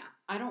that. Yeah.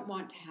 I don't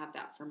want to have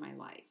that for my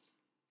life.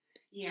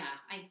 Yeah,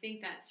 I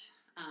think that's,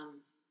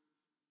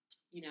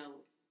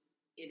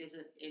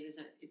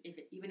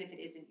 even if it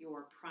isn't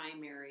your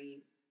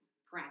primary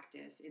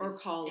practice,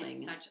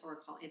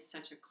 it's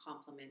such a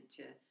complement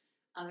to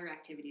other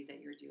activities that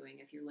you're doing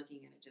if you're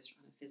looking at it just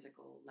on a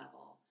physical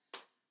level.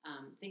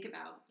 Think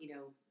about,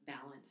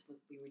 balance.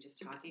 We were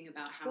just talking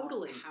about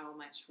Totally. how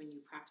much when you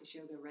practice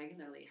yoga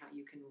regularly, how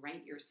you can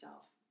right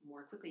yourself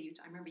more quickly.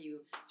 I remember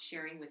you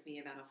sharing with me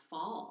about a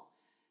fall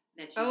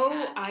that you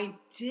had. I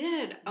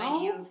did.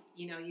 But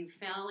you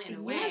fell in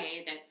a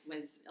way that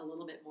was a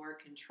little bit more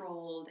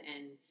controlled,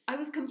 and I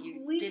was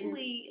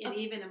completely, and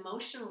even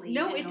emotionally,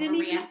 no, it didn't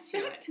even overreact to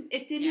affect.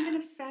 It didn't even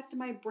affect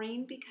my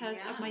brain because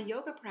of my Yeah.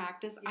 yoga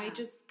practice. I Yeah.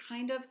 just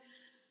kind of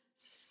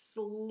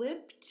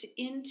slipped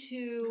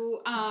into,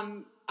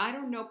 I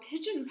don't know,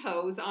 pigeon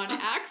pose on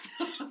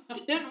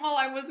accident while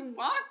I was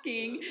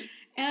walking,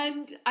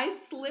 and I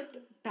slipped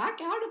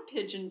back out of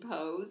pigeon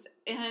pose,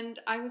 and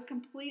I was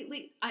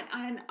completely.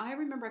 I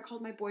remember I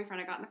called my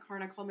boyfriend. I got in the car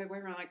and I called my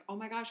boyfriend. I'm like, oh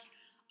my gosh,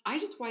 I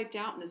just wiped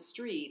out in the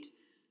street,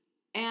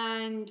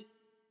 and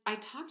I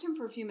talked to him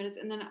for a few minutes,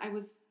 and then I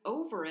was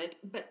over it.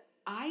 But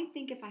I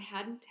think if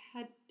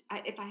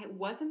I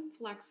wasn't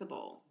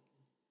flexible,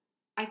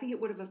 I think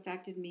it would have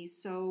affected me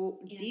so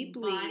in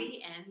deeply.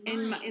 body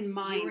and mind. In You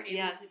mind, were able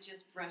yes. to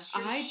just brush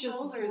your I just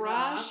shoulders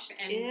brushed off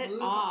and it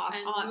move off.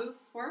 move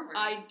forward.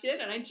 I did,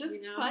 and I just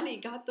You know? funny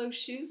got those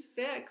shoes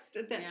fixed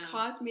that Yeah.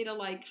 caused me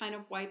to kind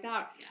of wipe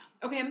out. Yeah.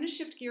 Okay, I'm going to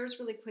shift gears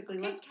really quickly.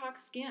 Okay. Let's talk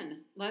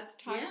skin.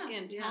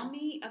 Yeah, Tell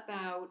me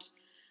about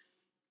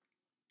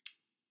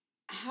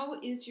how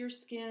is your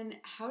skin?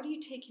 How do you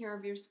take care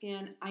of your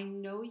skin? I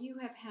know you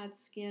have had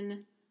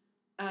skin.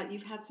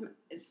 You've had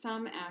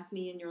some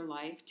acne in your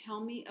life.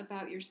 Tell me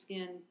about your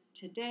skin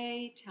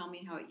today. Tell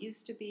me how it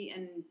used to be,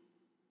 and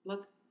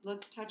let's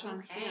touch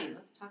on skin.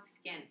 Let's talk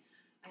skin.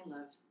 I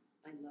love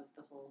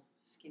the whole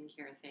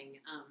skincare thing.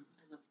 I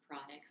love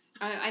products.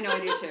 I know I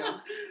do too.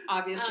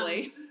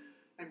 Obviously,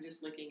 I'm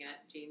just looking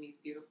at Jamie's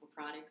beautiful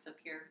products up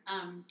here.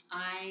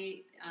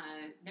 I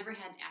never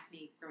had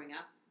acne growing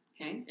up,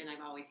 okay. and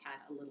I've always had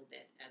a little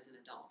bit as an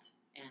adult.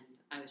 And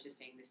I was just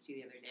saying this to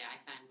you the other day. I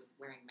find with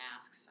wearing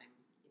masks, I'm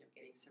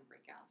getting some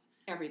breakouts.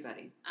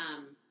 Everybody.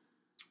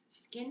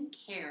 Skin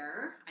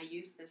care. I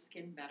use the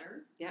Skin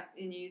Better. Yep,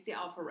 and you use the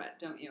Alpha Ret,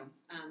 don't you?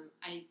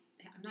 I'm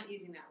not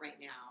using that right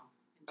now.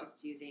 I'm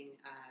just using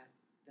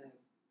the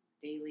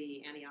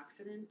daily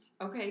antioxidant.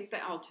 Okay,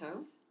 the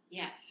Alto.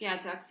 Yes. Yeah,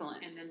 it's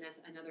excellent. And then there's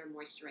another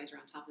moisturizer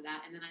on top of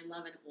that. And then I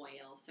love an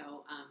oil.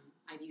 So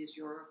I've used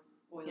your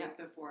oils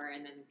before,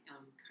 and then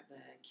the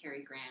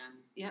Cary Grant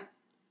Yep.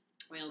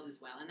 oils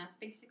as well. And that's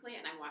basically it.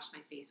 And I wash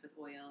my face with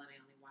oil, and I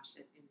only wash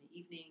it in the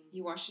evening.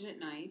 You wash it at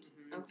night.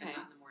 Mm-hmm. Okay. But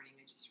not in the morning.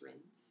 I just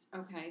rinse.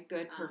 Okay,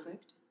 good,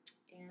 perfect.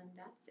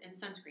 And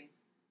sunscreen.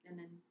 And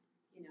then,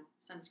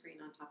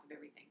 sunscreen on top of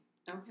everything.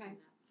 Okay. And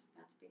that's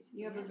basically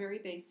You have a very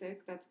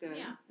basic. That's good.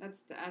 Yeah.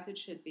 That's as it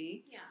should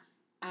be. Yeah.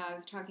 I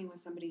was talking with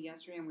somebody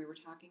yesterday, and we were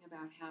talking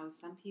about how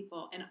some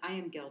people, and I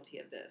am guilty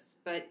of this,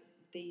 but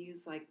they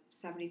use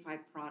 75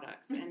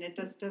 products, and it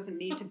just doesn't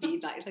need to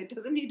be it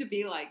doesn't need to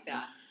be like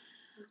that.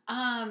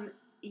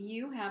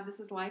 This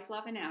is Life,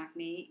 Love, and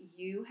Acne.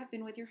 You have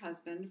been with your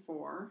husband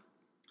for?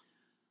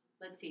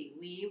 Let's see.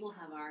 We will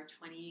have our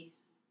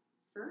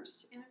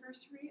 21st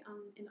anniversary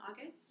in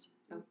August.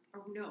 Oh.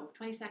 Or no,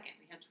 22nd.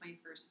 We had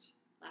 21st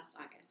last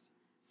August.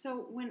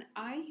 So when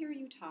I hear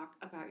you talk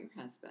about your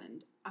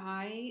husband,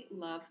 I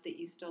love that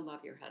you still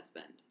love your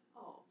husband.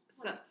 Oh,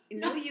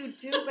 No, you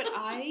do, but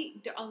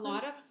a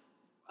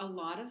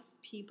lot of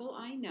people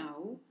I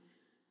know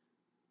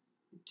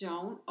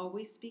don't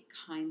always speak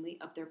kindly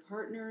of their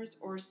partners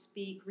or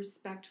speak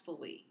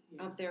respectfully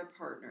of their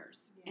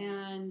partners. Yeah.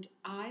 And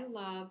I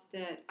love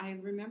that. I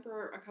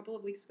remember a couple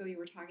of weeks ago you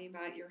were talking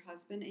about your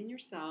husband and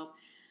yourself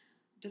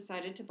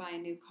decided to buy a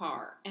new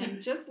car.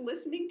 And just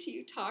listening to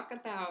you talk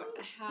about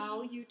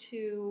how you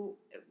two,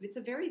 it's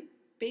a very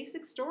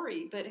basic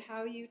story, but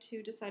how you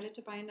two decided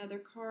to buy another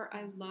car,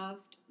 I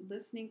loved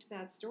listening to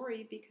that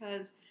story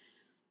because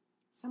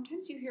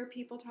sometimes you hear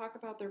people talk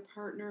about their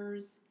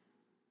partners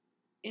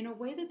in a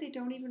way that they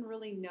don't even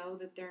really know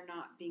that they're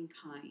not being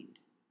kind.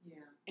 Yeah.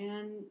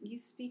 And you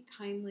speak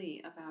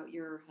kindly about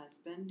your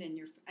husband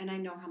and I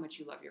know how much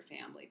you love your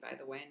family, by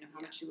the way. I know how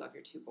much you love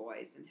your two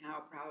boys and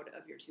how proud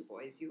of your two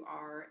boys you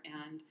are.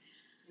 And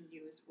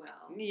you as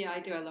well. Yeah, I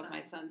do. I love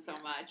my son so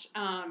much.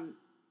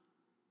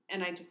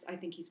 And I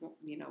think he's,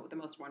 the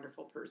most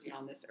wonderful person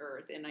on this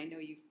earth. And I know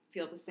you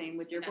feel the same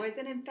with your boys.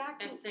 And in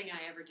fact, best thing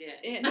I ever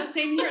did. No,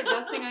 same here.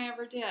 Best thing I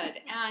ever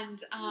did.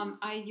 And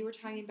you were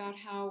talking about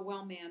how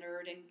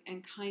well-mannered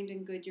and kind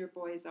and good your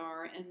boys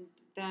are. And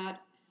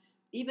that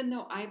even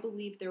though I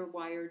believe they're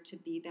wired to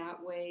be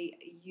that way,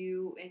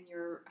 you and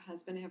your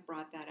husband have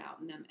brought that out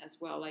in them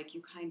as well. Like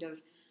you kind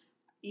of,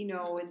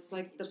 it's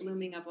like the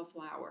blooming of a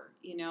flower.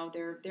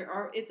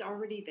 It's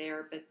already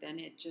there, but then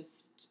it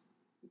just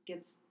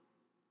gets...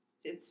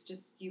 It's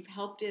just, you've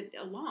helped it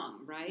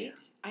along, right?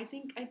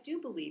 Yeah. I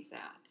do believe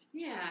that.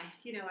 Yeah.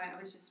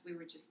 We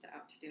were just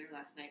out to dinner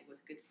last night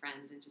with good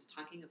friends and just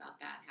talking about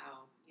that, how,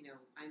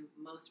 I'm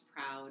most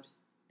proud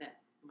that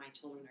my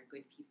children are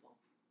good people.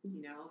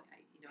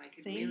 I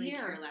could Same really here.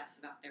 care less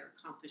about their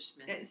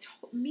accomplishments.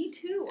 Me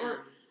too.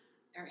 Or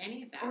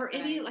any of that. Or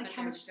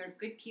how they're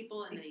good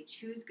people and they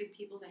choose good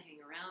people to hang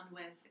around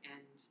with.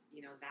 And,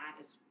 that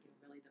is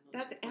really the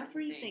That's important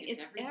everything. thing.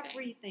 It's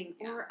everything.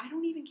 Yeah. Or I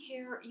don't even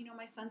care. You know,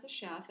 my son's a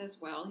chef as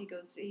well.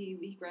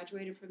 He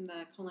graduated from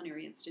the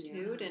Culinary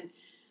Institute, Yeah. and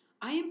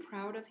I am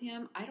proud of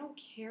him. I don't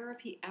care if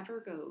he ever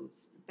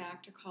goes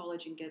back to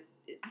college and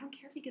I don't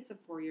care if he gets a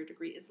 4-year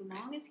degree, as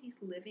long as he's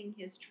living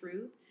his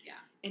truth. Yeah.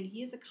 And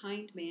he is a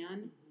kind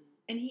man. Mhm.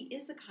 And he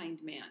is a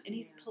kind man. And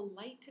he's Yeah.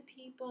 polite to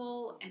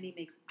people, and he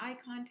makes eye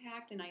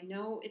contact. And I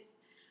know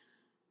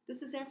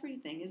this is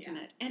everything, isn't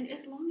Yeah, it? And it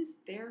as is. long as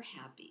they're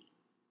happy,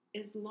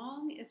 as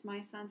long as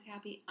my son's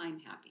happy, I'm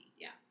happy.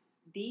 Yeah.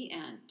 The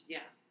end.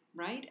 Yeah.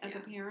 Right? As a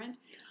Yeah. parent.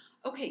 Yeah.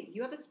 Okay,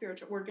 you have a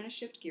spiritual, we're going to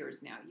shift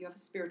gears now. You have a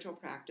spiritual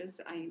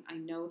practice. I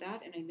know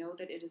that, and I know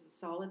that it is a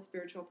solid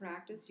spiritual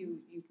practice.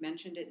 You've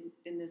mentioned it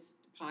in this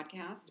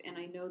podcast, and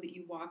I know that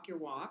you walk your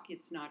walk.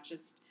 It's not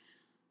just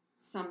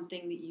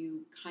something that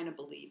you kind of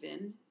believe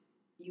in.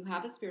 You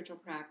have a spiritual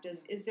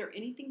practice. Is there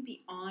anything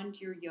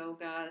beyond your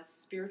yoga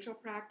spiritual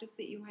practice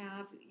that you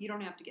have? You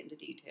don't have to get into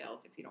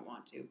details if you don't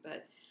want to,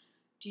 but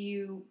do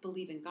you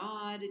believe in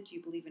God? Do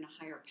you believe in a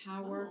higher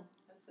power? Oh,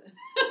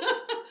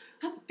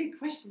 that's a big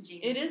question,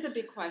 Jeannie. It is a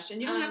big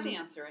question. You don't have to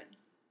answer it.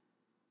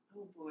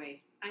 Oh boy,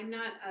 I'm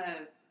not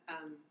a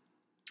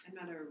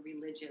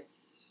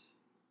religious.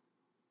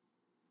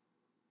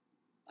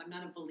 I'm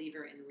not a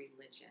believer in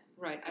religion.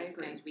 Right, I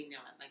agree. As we know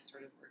it, like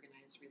sort of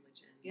organized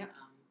religion. Yep.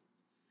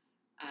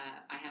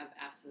 I have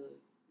absolute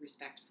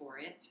respect for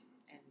it,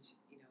 and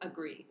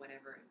Agree.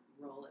 whatever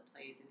role it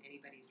plays in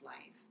anybody's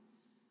life.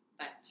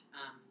 But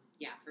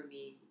yeah, for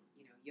me,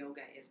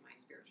 yoga is my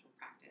spiritual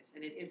practice,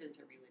 and it isn't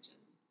a religion.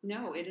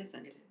 No, it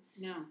isn't.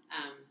 No.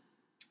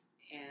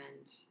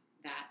 And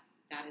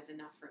that is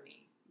enough for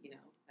me.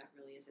 That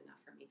really is enough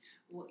for me.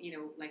 Well,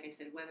 like I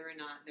said, whether or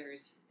not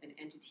there's an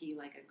entity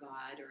like a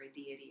god or a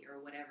deity or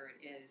whatever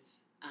it is,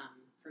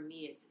 for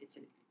me, it's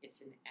an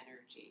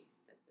energy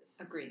that this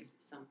Agree.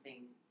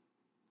 something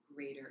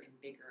greater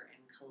and bigger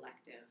and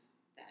collective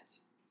that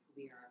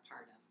we are a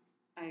part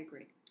of. I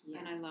agree. Yeah.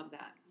 And I love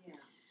that. Yeah.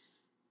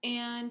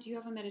 And you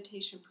have a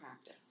meditation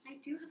practice. I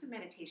do have a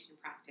meditation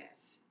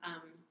practice,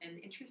 and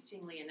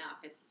interestingly enough,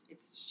 it's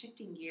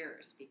shifting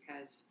gears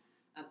because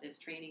of this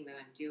training that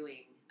I'm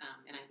doing,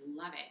 and I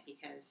love it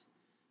because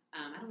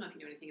I don't know if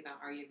you know anything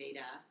about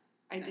Ayurveda.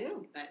 I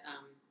do. But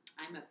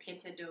I'm a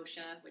Pitta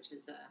dosha, which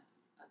is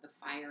the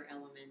fire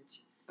element,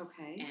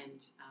 Okay.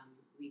 and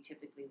we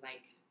typically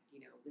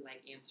we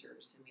like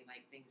answers, and we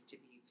like things to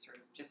be sort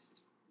of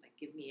just like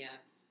give me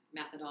a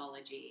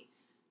methodology,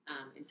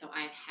 and so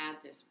I've had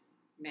this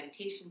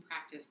meditation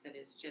practice that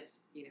is just,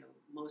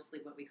 mostly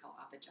what we call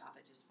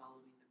apajapa, just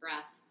following the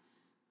breath.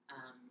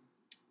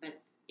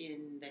 But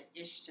in the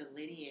Ishta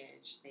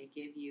lineage, they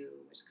give you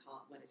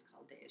what is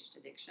called the Ishta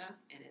Diksha,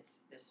 and it's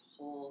this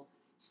whole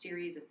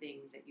series of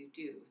things that you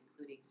do,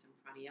 including some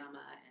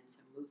pranayama and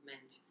some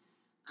movement,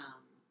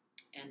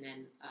 and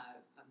then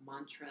a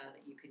mantra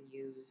that you can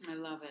use. I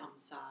love it.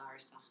 Hamsa or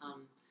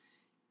Saham,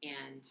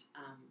 and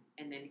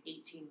then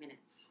 18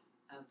 minutes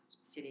of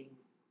sitting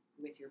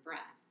with your breath.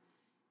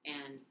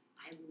 And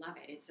I love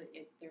it.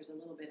 There's a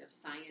little bit of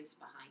science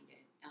behind it.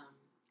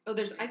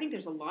 I think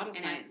there's a lot of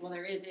science.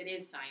 It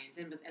is science.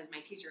 And as my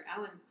teacher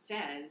Ellen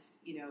says,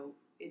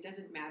 it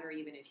doesn't matter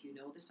even if you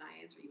know the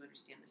science or you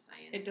understand the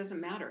science. It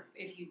doesn't matter.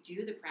 If you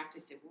do the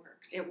practice, it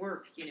works. It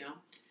works.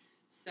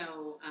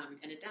 So,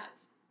 and it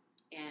does.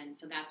 And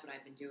so that's what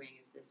I've been doing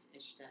is this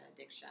Ishta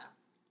Diksha.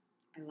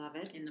 I love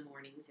it. In the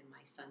mornings in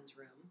my son's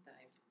room that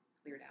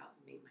I've cleared out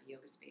and made my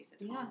yoga space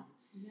at Yeah. home.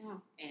 Yeah.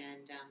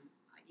 And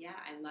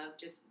I love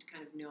just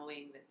kind of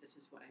knowing that this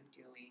is what I'm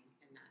doing,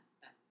 and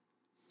that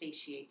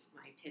satiates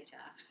my pitta.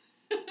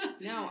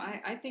 No,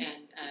 I think...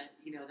 And,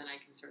 then I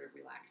can sort of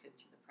relax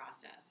into the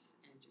process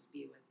and just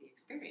be with the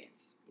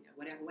experience.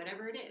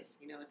 Whatever it is.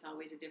 It's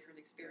always a different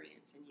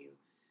experience, and you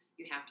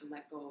have to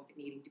let go of it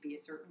needing to be a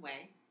certain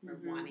way or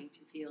Mhm. wanting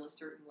to feel a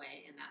certain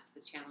way, and that's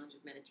the challenge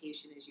of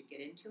meditation as you get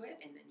into it,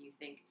 and then you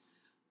think,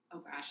 oh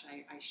gosh,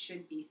 I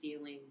should be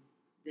feeling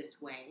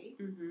this way.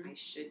 Mhm. I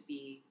should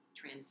be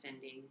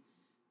transcending,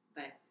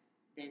 but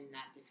then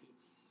that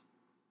defeats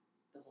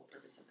the whole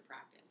purpose of the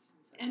practice.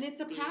 So And just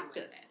it's a being with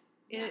practice.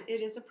 it.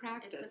 It is a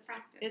practice. It's a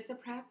practice. It's a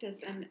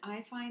practice. Yeah. And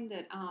I find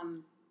that,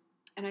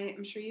 and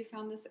I'm sure you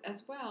found this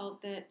as well,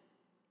 that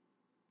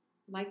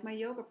like my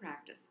yoga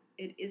practice,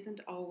 it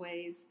isn't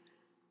always...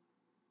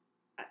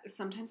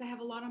 sometimes I have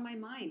a lot on my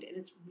mind, and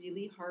it's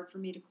really hard for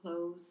me to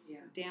close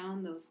Yeah.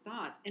 down those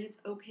thoughts. And it's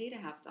okay to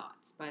have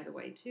thoughts, by the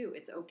way, too.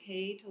 It's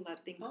okay to let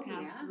things Oh,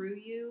 pass yeah. through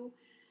you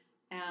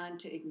and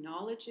to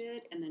acknowledge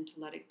it and then to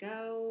let it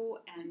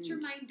go. That's And what your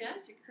mind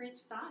does. It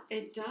creates thoughts.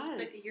 It does.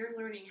 But you're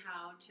learning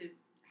how to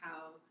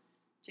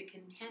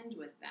contend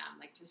with them,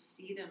 like to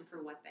see them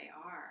for what they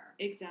are.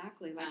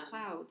 exactly, like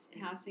clouds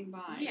and- passing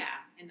by.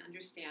 Yeah, and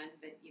understand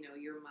that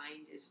your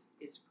mind is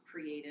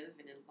creative,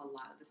 and a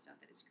lot of the stuff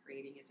that it's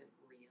creating isn't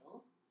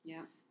real.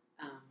 Yeah.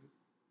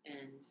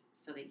 And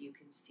so that you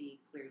can see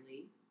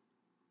clearly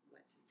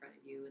what's in front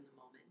of you in the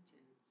moment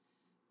and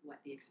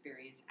what the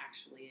experience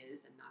actually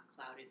is, and not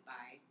clouded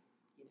by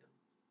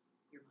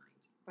your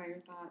mind. By your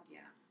thoughts.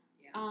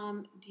 Yeah.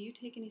 Do you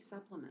take any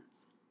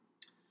supplements?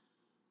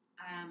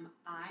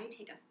 I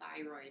take a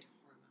thyroid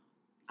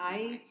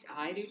hormone. because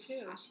I do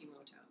too.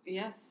 Hashimoto's.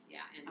 Yes. Yeah,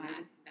 and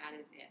that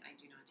is it. I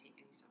do not take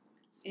any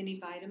supplements. Any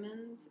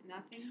vitamins?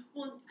 Nothing?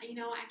 Well,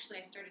 actually,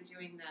 I started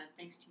doing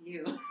thanks to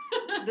you.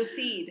 The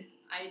seed.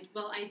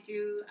 I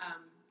do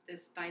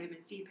this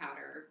vitamin C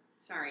powder.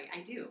 Sorry, I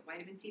do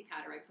vitamin C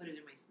powder. I put it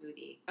in my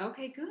smoothie.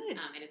 Okay, good.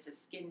 And it's a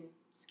skin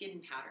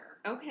powder.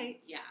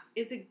 Okay. Yeah.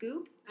 Is it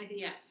goop?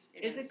 Yes.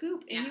 Is it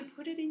goop? And Yeah. you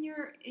put it in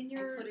your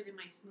I put it in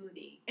my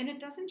smoothie. and it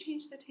doesn't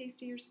change the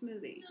taste of your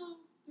smoothie. No,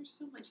 there's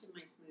so much in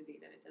my smoothie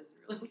that it doesn't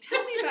really. Well,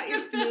 tell me about your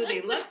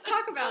smoothie. Let's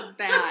talk about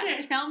that.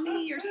 Okay. Tell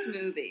me your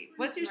smoothie.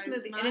 What's your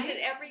smoothie? And is it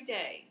Mine's- every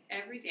day?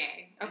 Every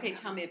day. Okay, I have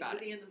tell a me about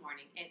smoothie in the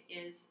morning. It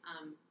is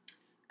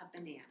a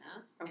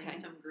banana Okay. and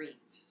some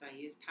greens. So I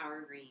use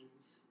Power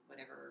Greens,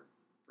 whatever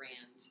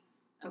brand.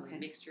 Okay. A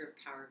mixture of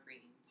Power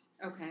Greens.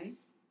 Okay.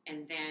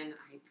 And then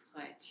I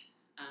put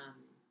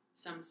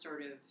some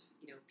sort of,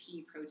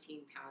 pea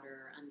protein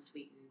powder,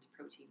 unsweetened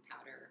protein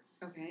powder,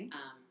 Okay.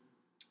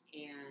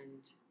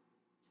 and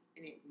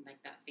it,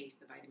 like that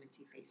the vitamin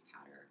C face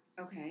powder.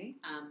 Okay.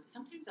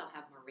 Sometimes I'll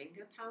have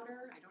moringa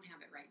powder. I don't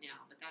have it right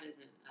now, but that is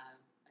a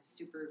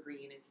super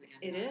green. It's an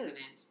It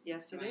antioxidant. is.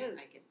 Yes, So it is.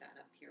 I get that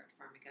up here at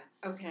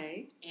Pharmaca.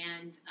 Okay.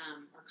 And,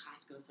 or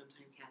Costco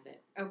sometimes has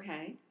it.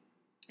 Okay.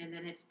 And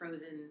then it's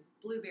frozen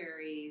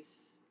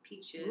blueberries,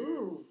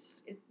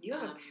 peaches, Ooh, you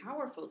have um, a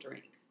powerful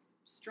drink.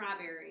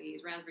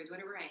 strawberries, raspberries,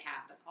 whatever I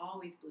have, but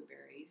always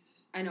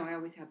blueberries. I know. I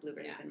always have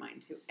blueberries Yeah. in mine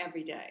too,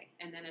 every day.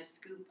 And then a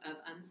scoop of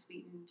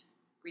unsweetened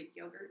Greek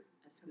yogurt,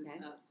 a scoop Okay.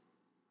 of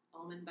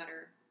almond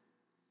butter,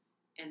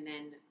 and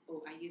then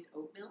I use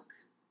oat milk,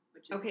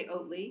 which is Okay,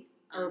 Oatly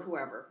or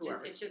whoever.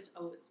 It's just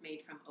oats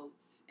made from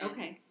oats. And,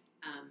 Okay.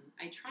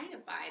 I try to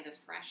buy the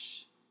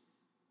fresh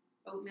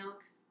oat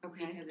milk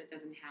Okay. because it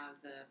doesn't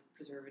have the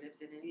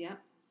preservatives in it.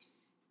 Yep.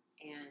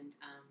 And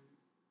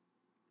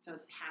so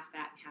it's half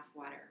that and half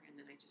water, and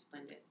then I just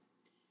blend it.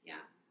 Yeah.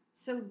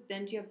 So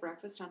then, do you have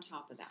breakfast on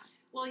top of that?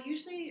 Well,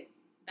 usually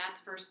that's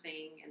first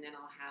thing, and then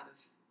I'll have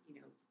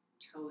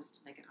toast,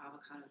 like an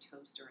avocado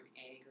toast or an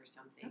egg or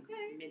something.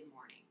 Okay.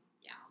 Mid-morning.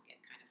 Yeah, I'll get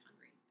kind of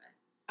hungry, but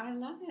I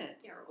love it.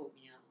 yeah, or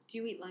oatmeal. Do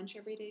you eat lunch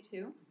every day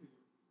too? Mhm.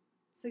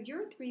 So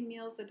you're a 3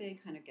 meals a day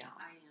kind of gal.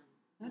 I am.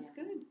 That's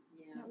yeah. good.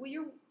 Yeah. Well,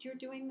 you're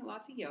doing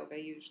lots of yoga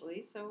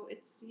usually, so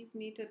you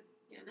need to.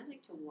 Yeah, and I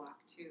like to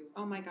walk too.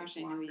 Oh my gosh,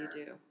 I know you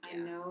Walker. do. I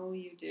Yeah. know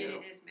you do. And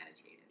it is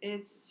meditative.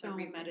 It's so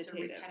It's a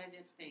meditative,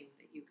 repetitive thing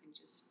that you can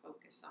just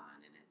focus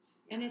on, and it's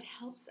and it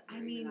helps. I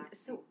very mean,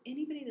 relaxing. so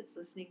anybody that's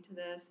listening to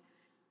this,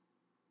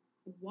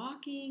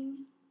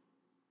 walking,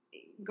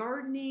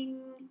 gardening,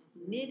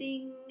 Mhm.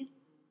 knitting, Mhm.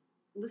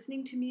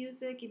 listening to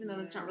music, even though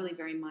that's not Yeah. really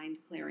very mind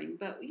clearing,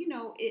 but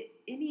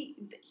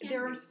can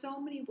there are be. so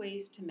many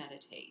ways to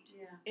meditate.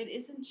 Yeah. It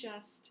isn't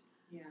just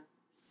Yeah.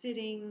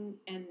 sitting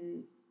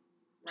and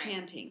Right.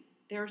 chanting.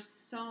 There are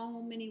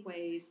so many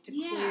ways to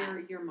Yeah. clear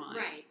your mind.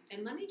 Right.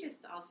 And let me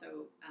just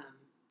also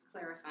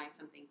clarify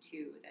something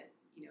too, that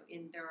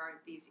there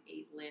are these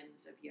 8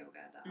 limbs of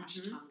yoga, the Mhm.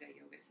 Ashtanga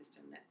yoga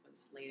system that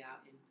was laid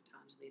out in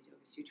Patanjali's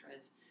Yoga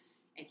Sutras,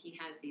 and he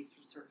has these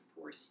sort of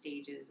 4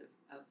 stages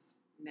of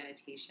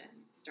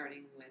meditation,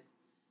 starting with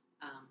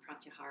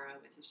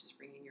pratyahara, which is just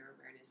bringing your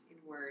awareness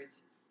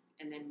inwards,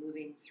 and then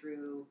moving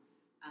through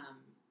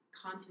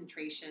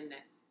concentration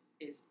that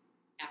is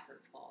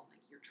effortful,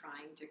 like you're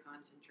trying to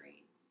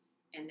concentrate,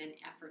 and then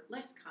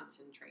effortless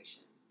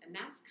concentration. And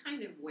that's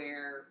kind of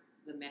where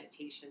the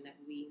meditation that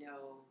we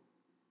know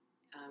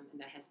and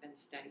that has been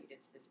studied,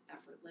 it's this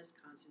effortless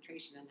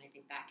concentration, and I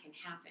think that can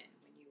happen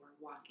when you are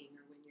walking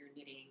or when you're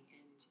knitting.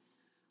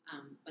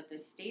 And but the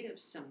state of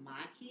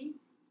samadhi,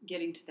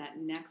 Getting to that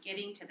next.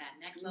 getting to that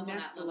next level,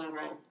 Next that level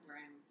level. where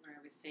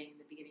I was saying in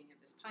the beginning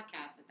of this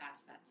podcast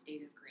that's that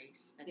state of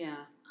grace that's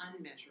Yeah.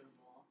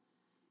 unmeasurable.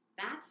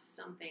 That's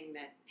something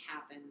that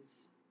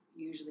happens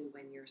usually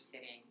when you're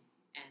sitting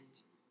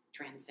and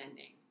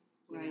transcending,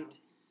 you know.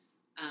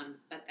 Right.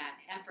 But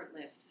that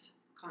effortless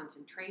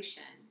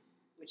concentration,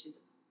 which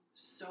is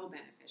so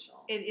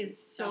beneficial, It is in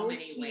so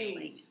many healing.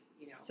 ways,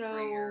 So,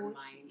 for your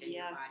mind and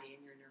yes. your body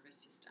and your nervous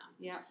system,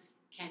 Yep.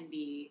 can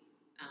be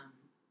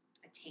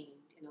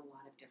attained in a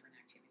lot of different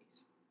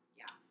activities.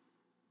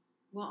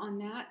 Well, on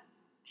that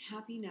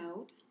happy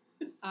note,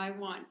 I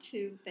want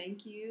to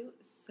thank you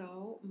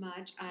so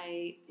much.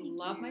 I Thank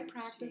love my you,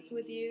 practice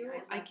with Jamie. you. I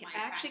love I my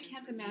actually practice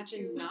can't with you, imagine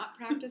too. not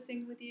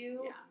practicing with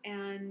you. Yeah.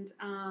 And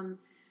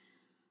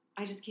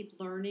I just keep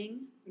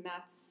learning, and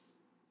that's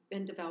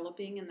been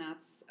developing, and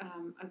that's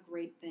a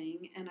great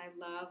thing. And I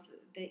love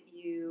that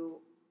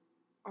you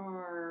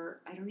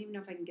are, I don't even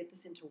know if I can get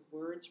this into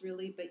words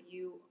really, but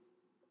you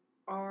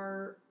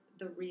are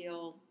the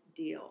real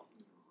deal.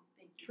 Oh,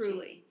 thank you,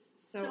 Truly. Jamie.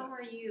 So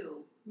are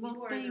you. Well,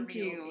 you are thank the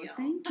real you. deal.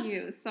 Thank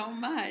you so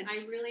much.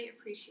 I really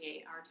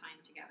appreciate our time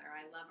together.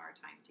 I love our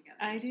time together.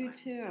 I do I'm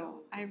too.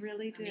 I it's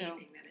really do.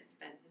 Amazing that it's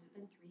been. Has it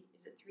been 3?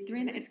 Is it 3?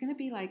 Three. years? It's going to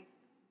be like,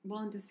 well,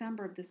 in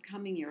December of this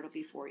coming year, it'll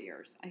be 4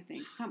 years, I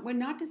think. Well,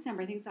 not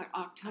December. I think it's like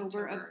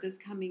October October. of this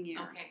coming year.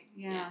 Okay.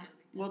 Yeah.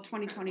 Well, That's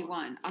 2021,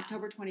 incredible. Yeah.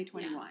 October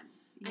 2021.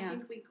 I Yeah,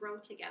 think we grow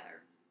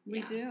together. we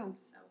Yeah. do.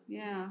 So it's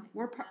Yeah,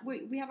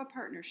 amazing. we have a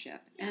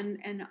partnership, Yeah.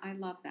 and I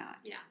love that.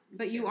 Yeah. me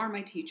But you too. are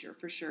my teacher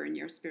for sure, and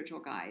you're a spiritual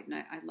guide, and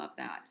I love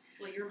that.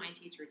 Well, you're my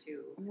teacher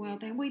too. I Well, mean,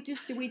 then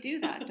that's- we do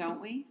that, don't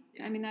we?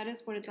 Yeah. I mean, that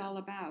is what it's Yeah. all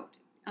about.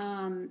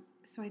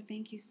 So I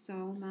thank you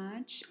so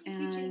much, Thank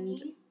you, and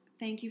Jamie.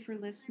 thank you for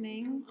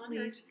listening. I'm honored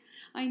Please,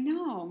 I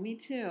know, me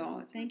too.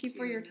 to Thank talk you to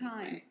for your this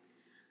time. way.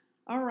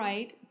 All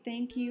right,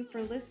 thank you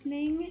for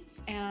listening,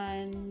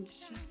 and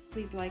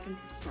please like and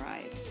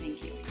subscribe.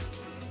 Thank you.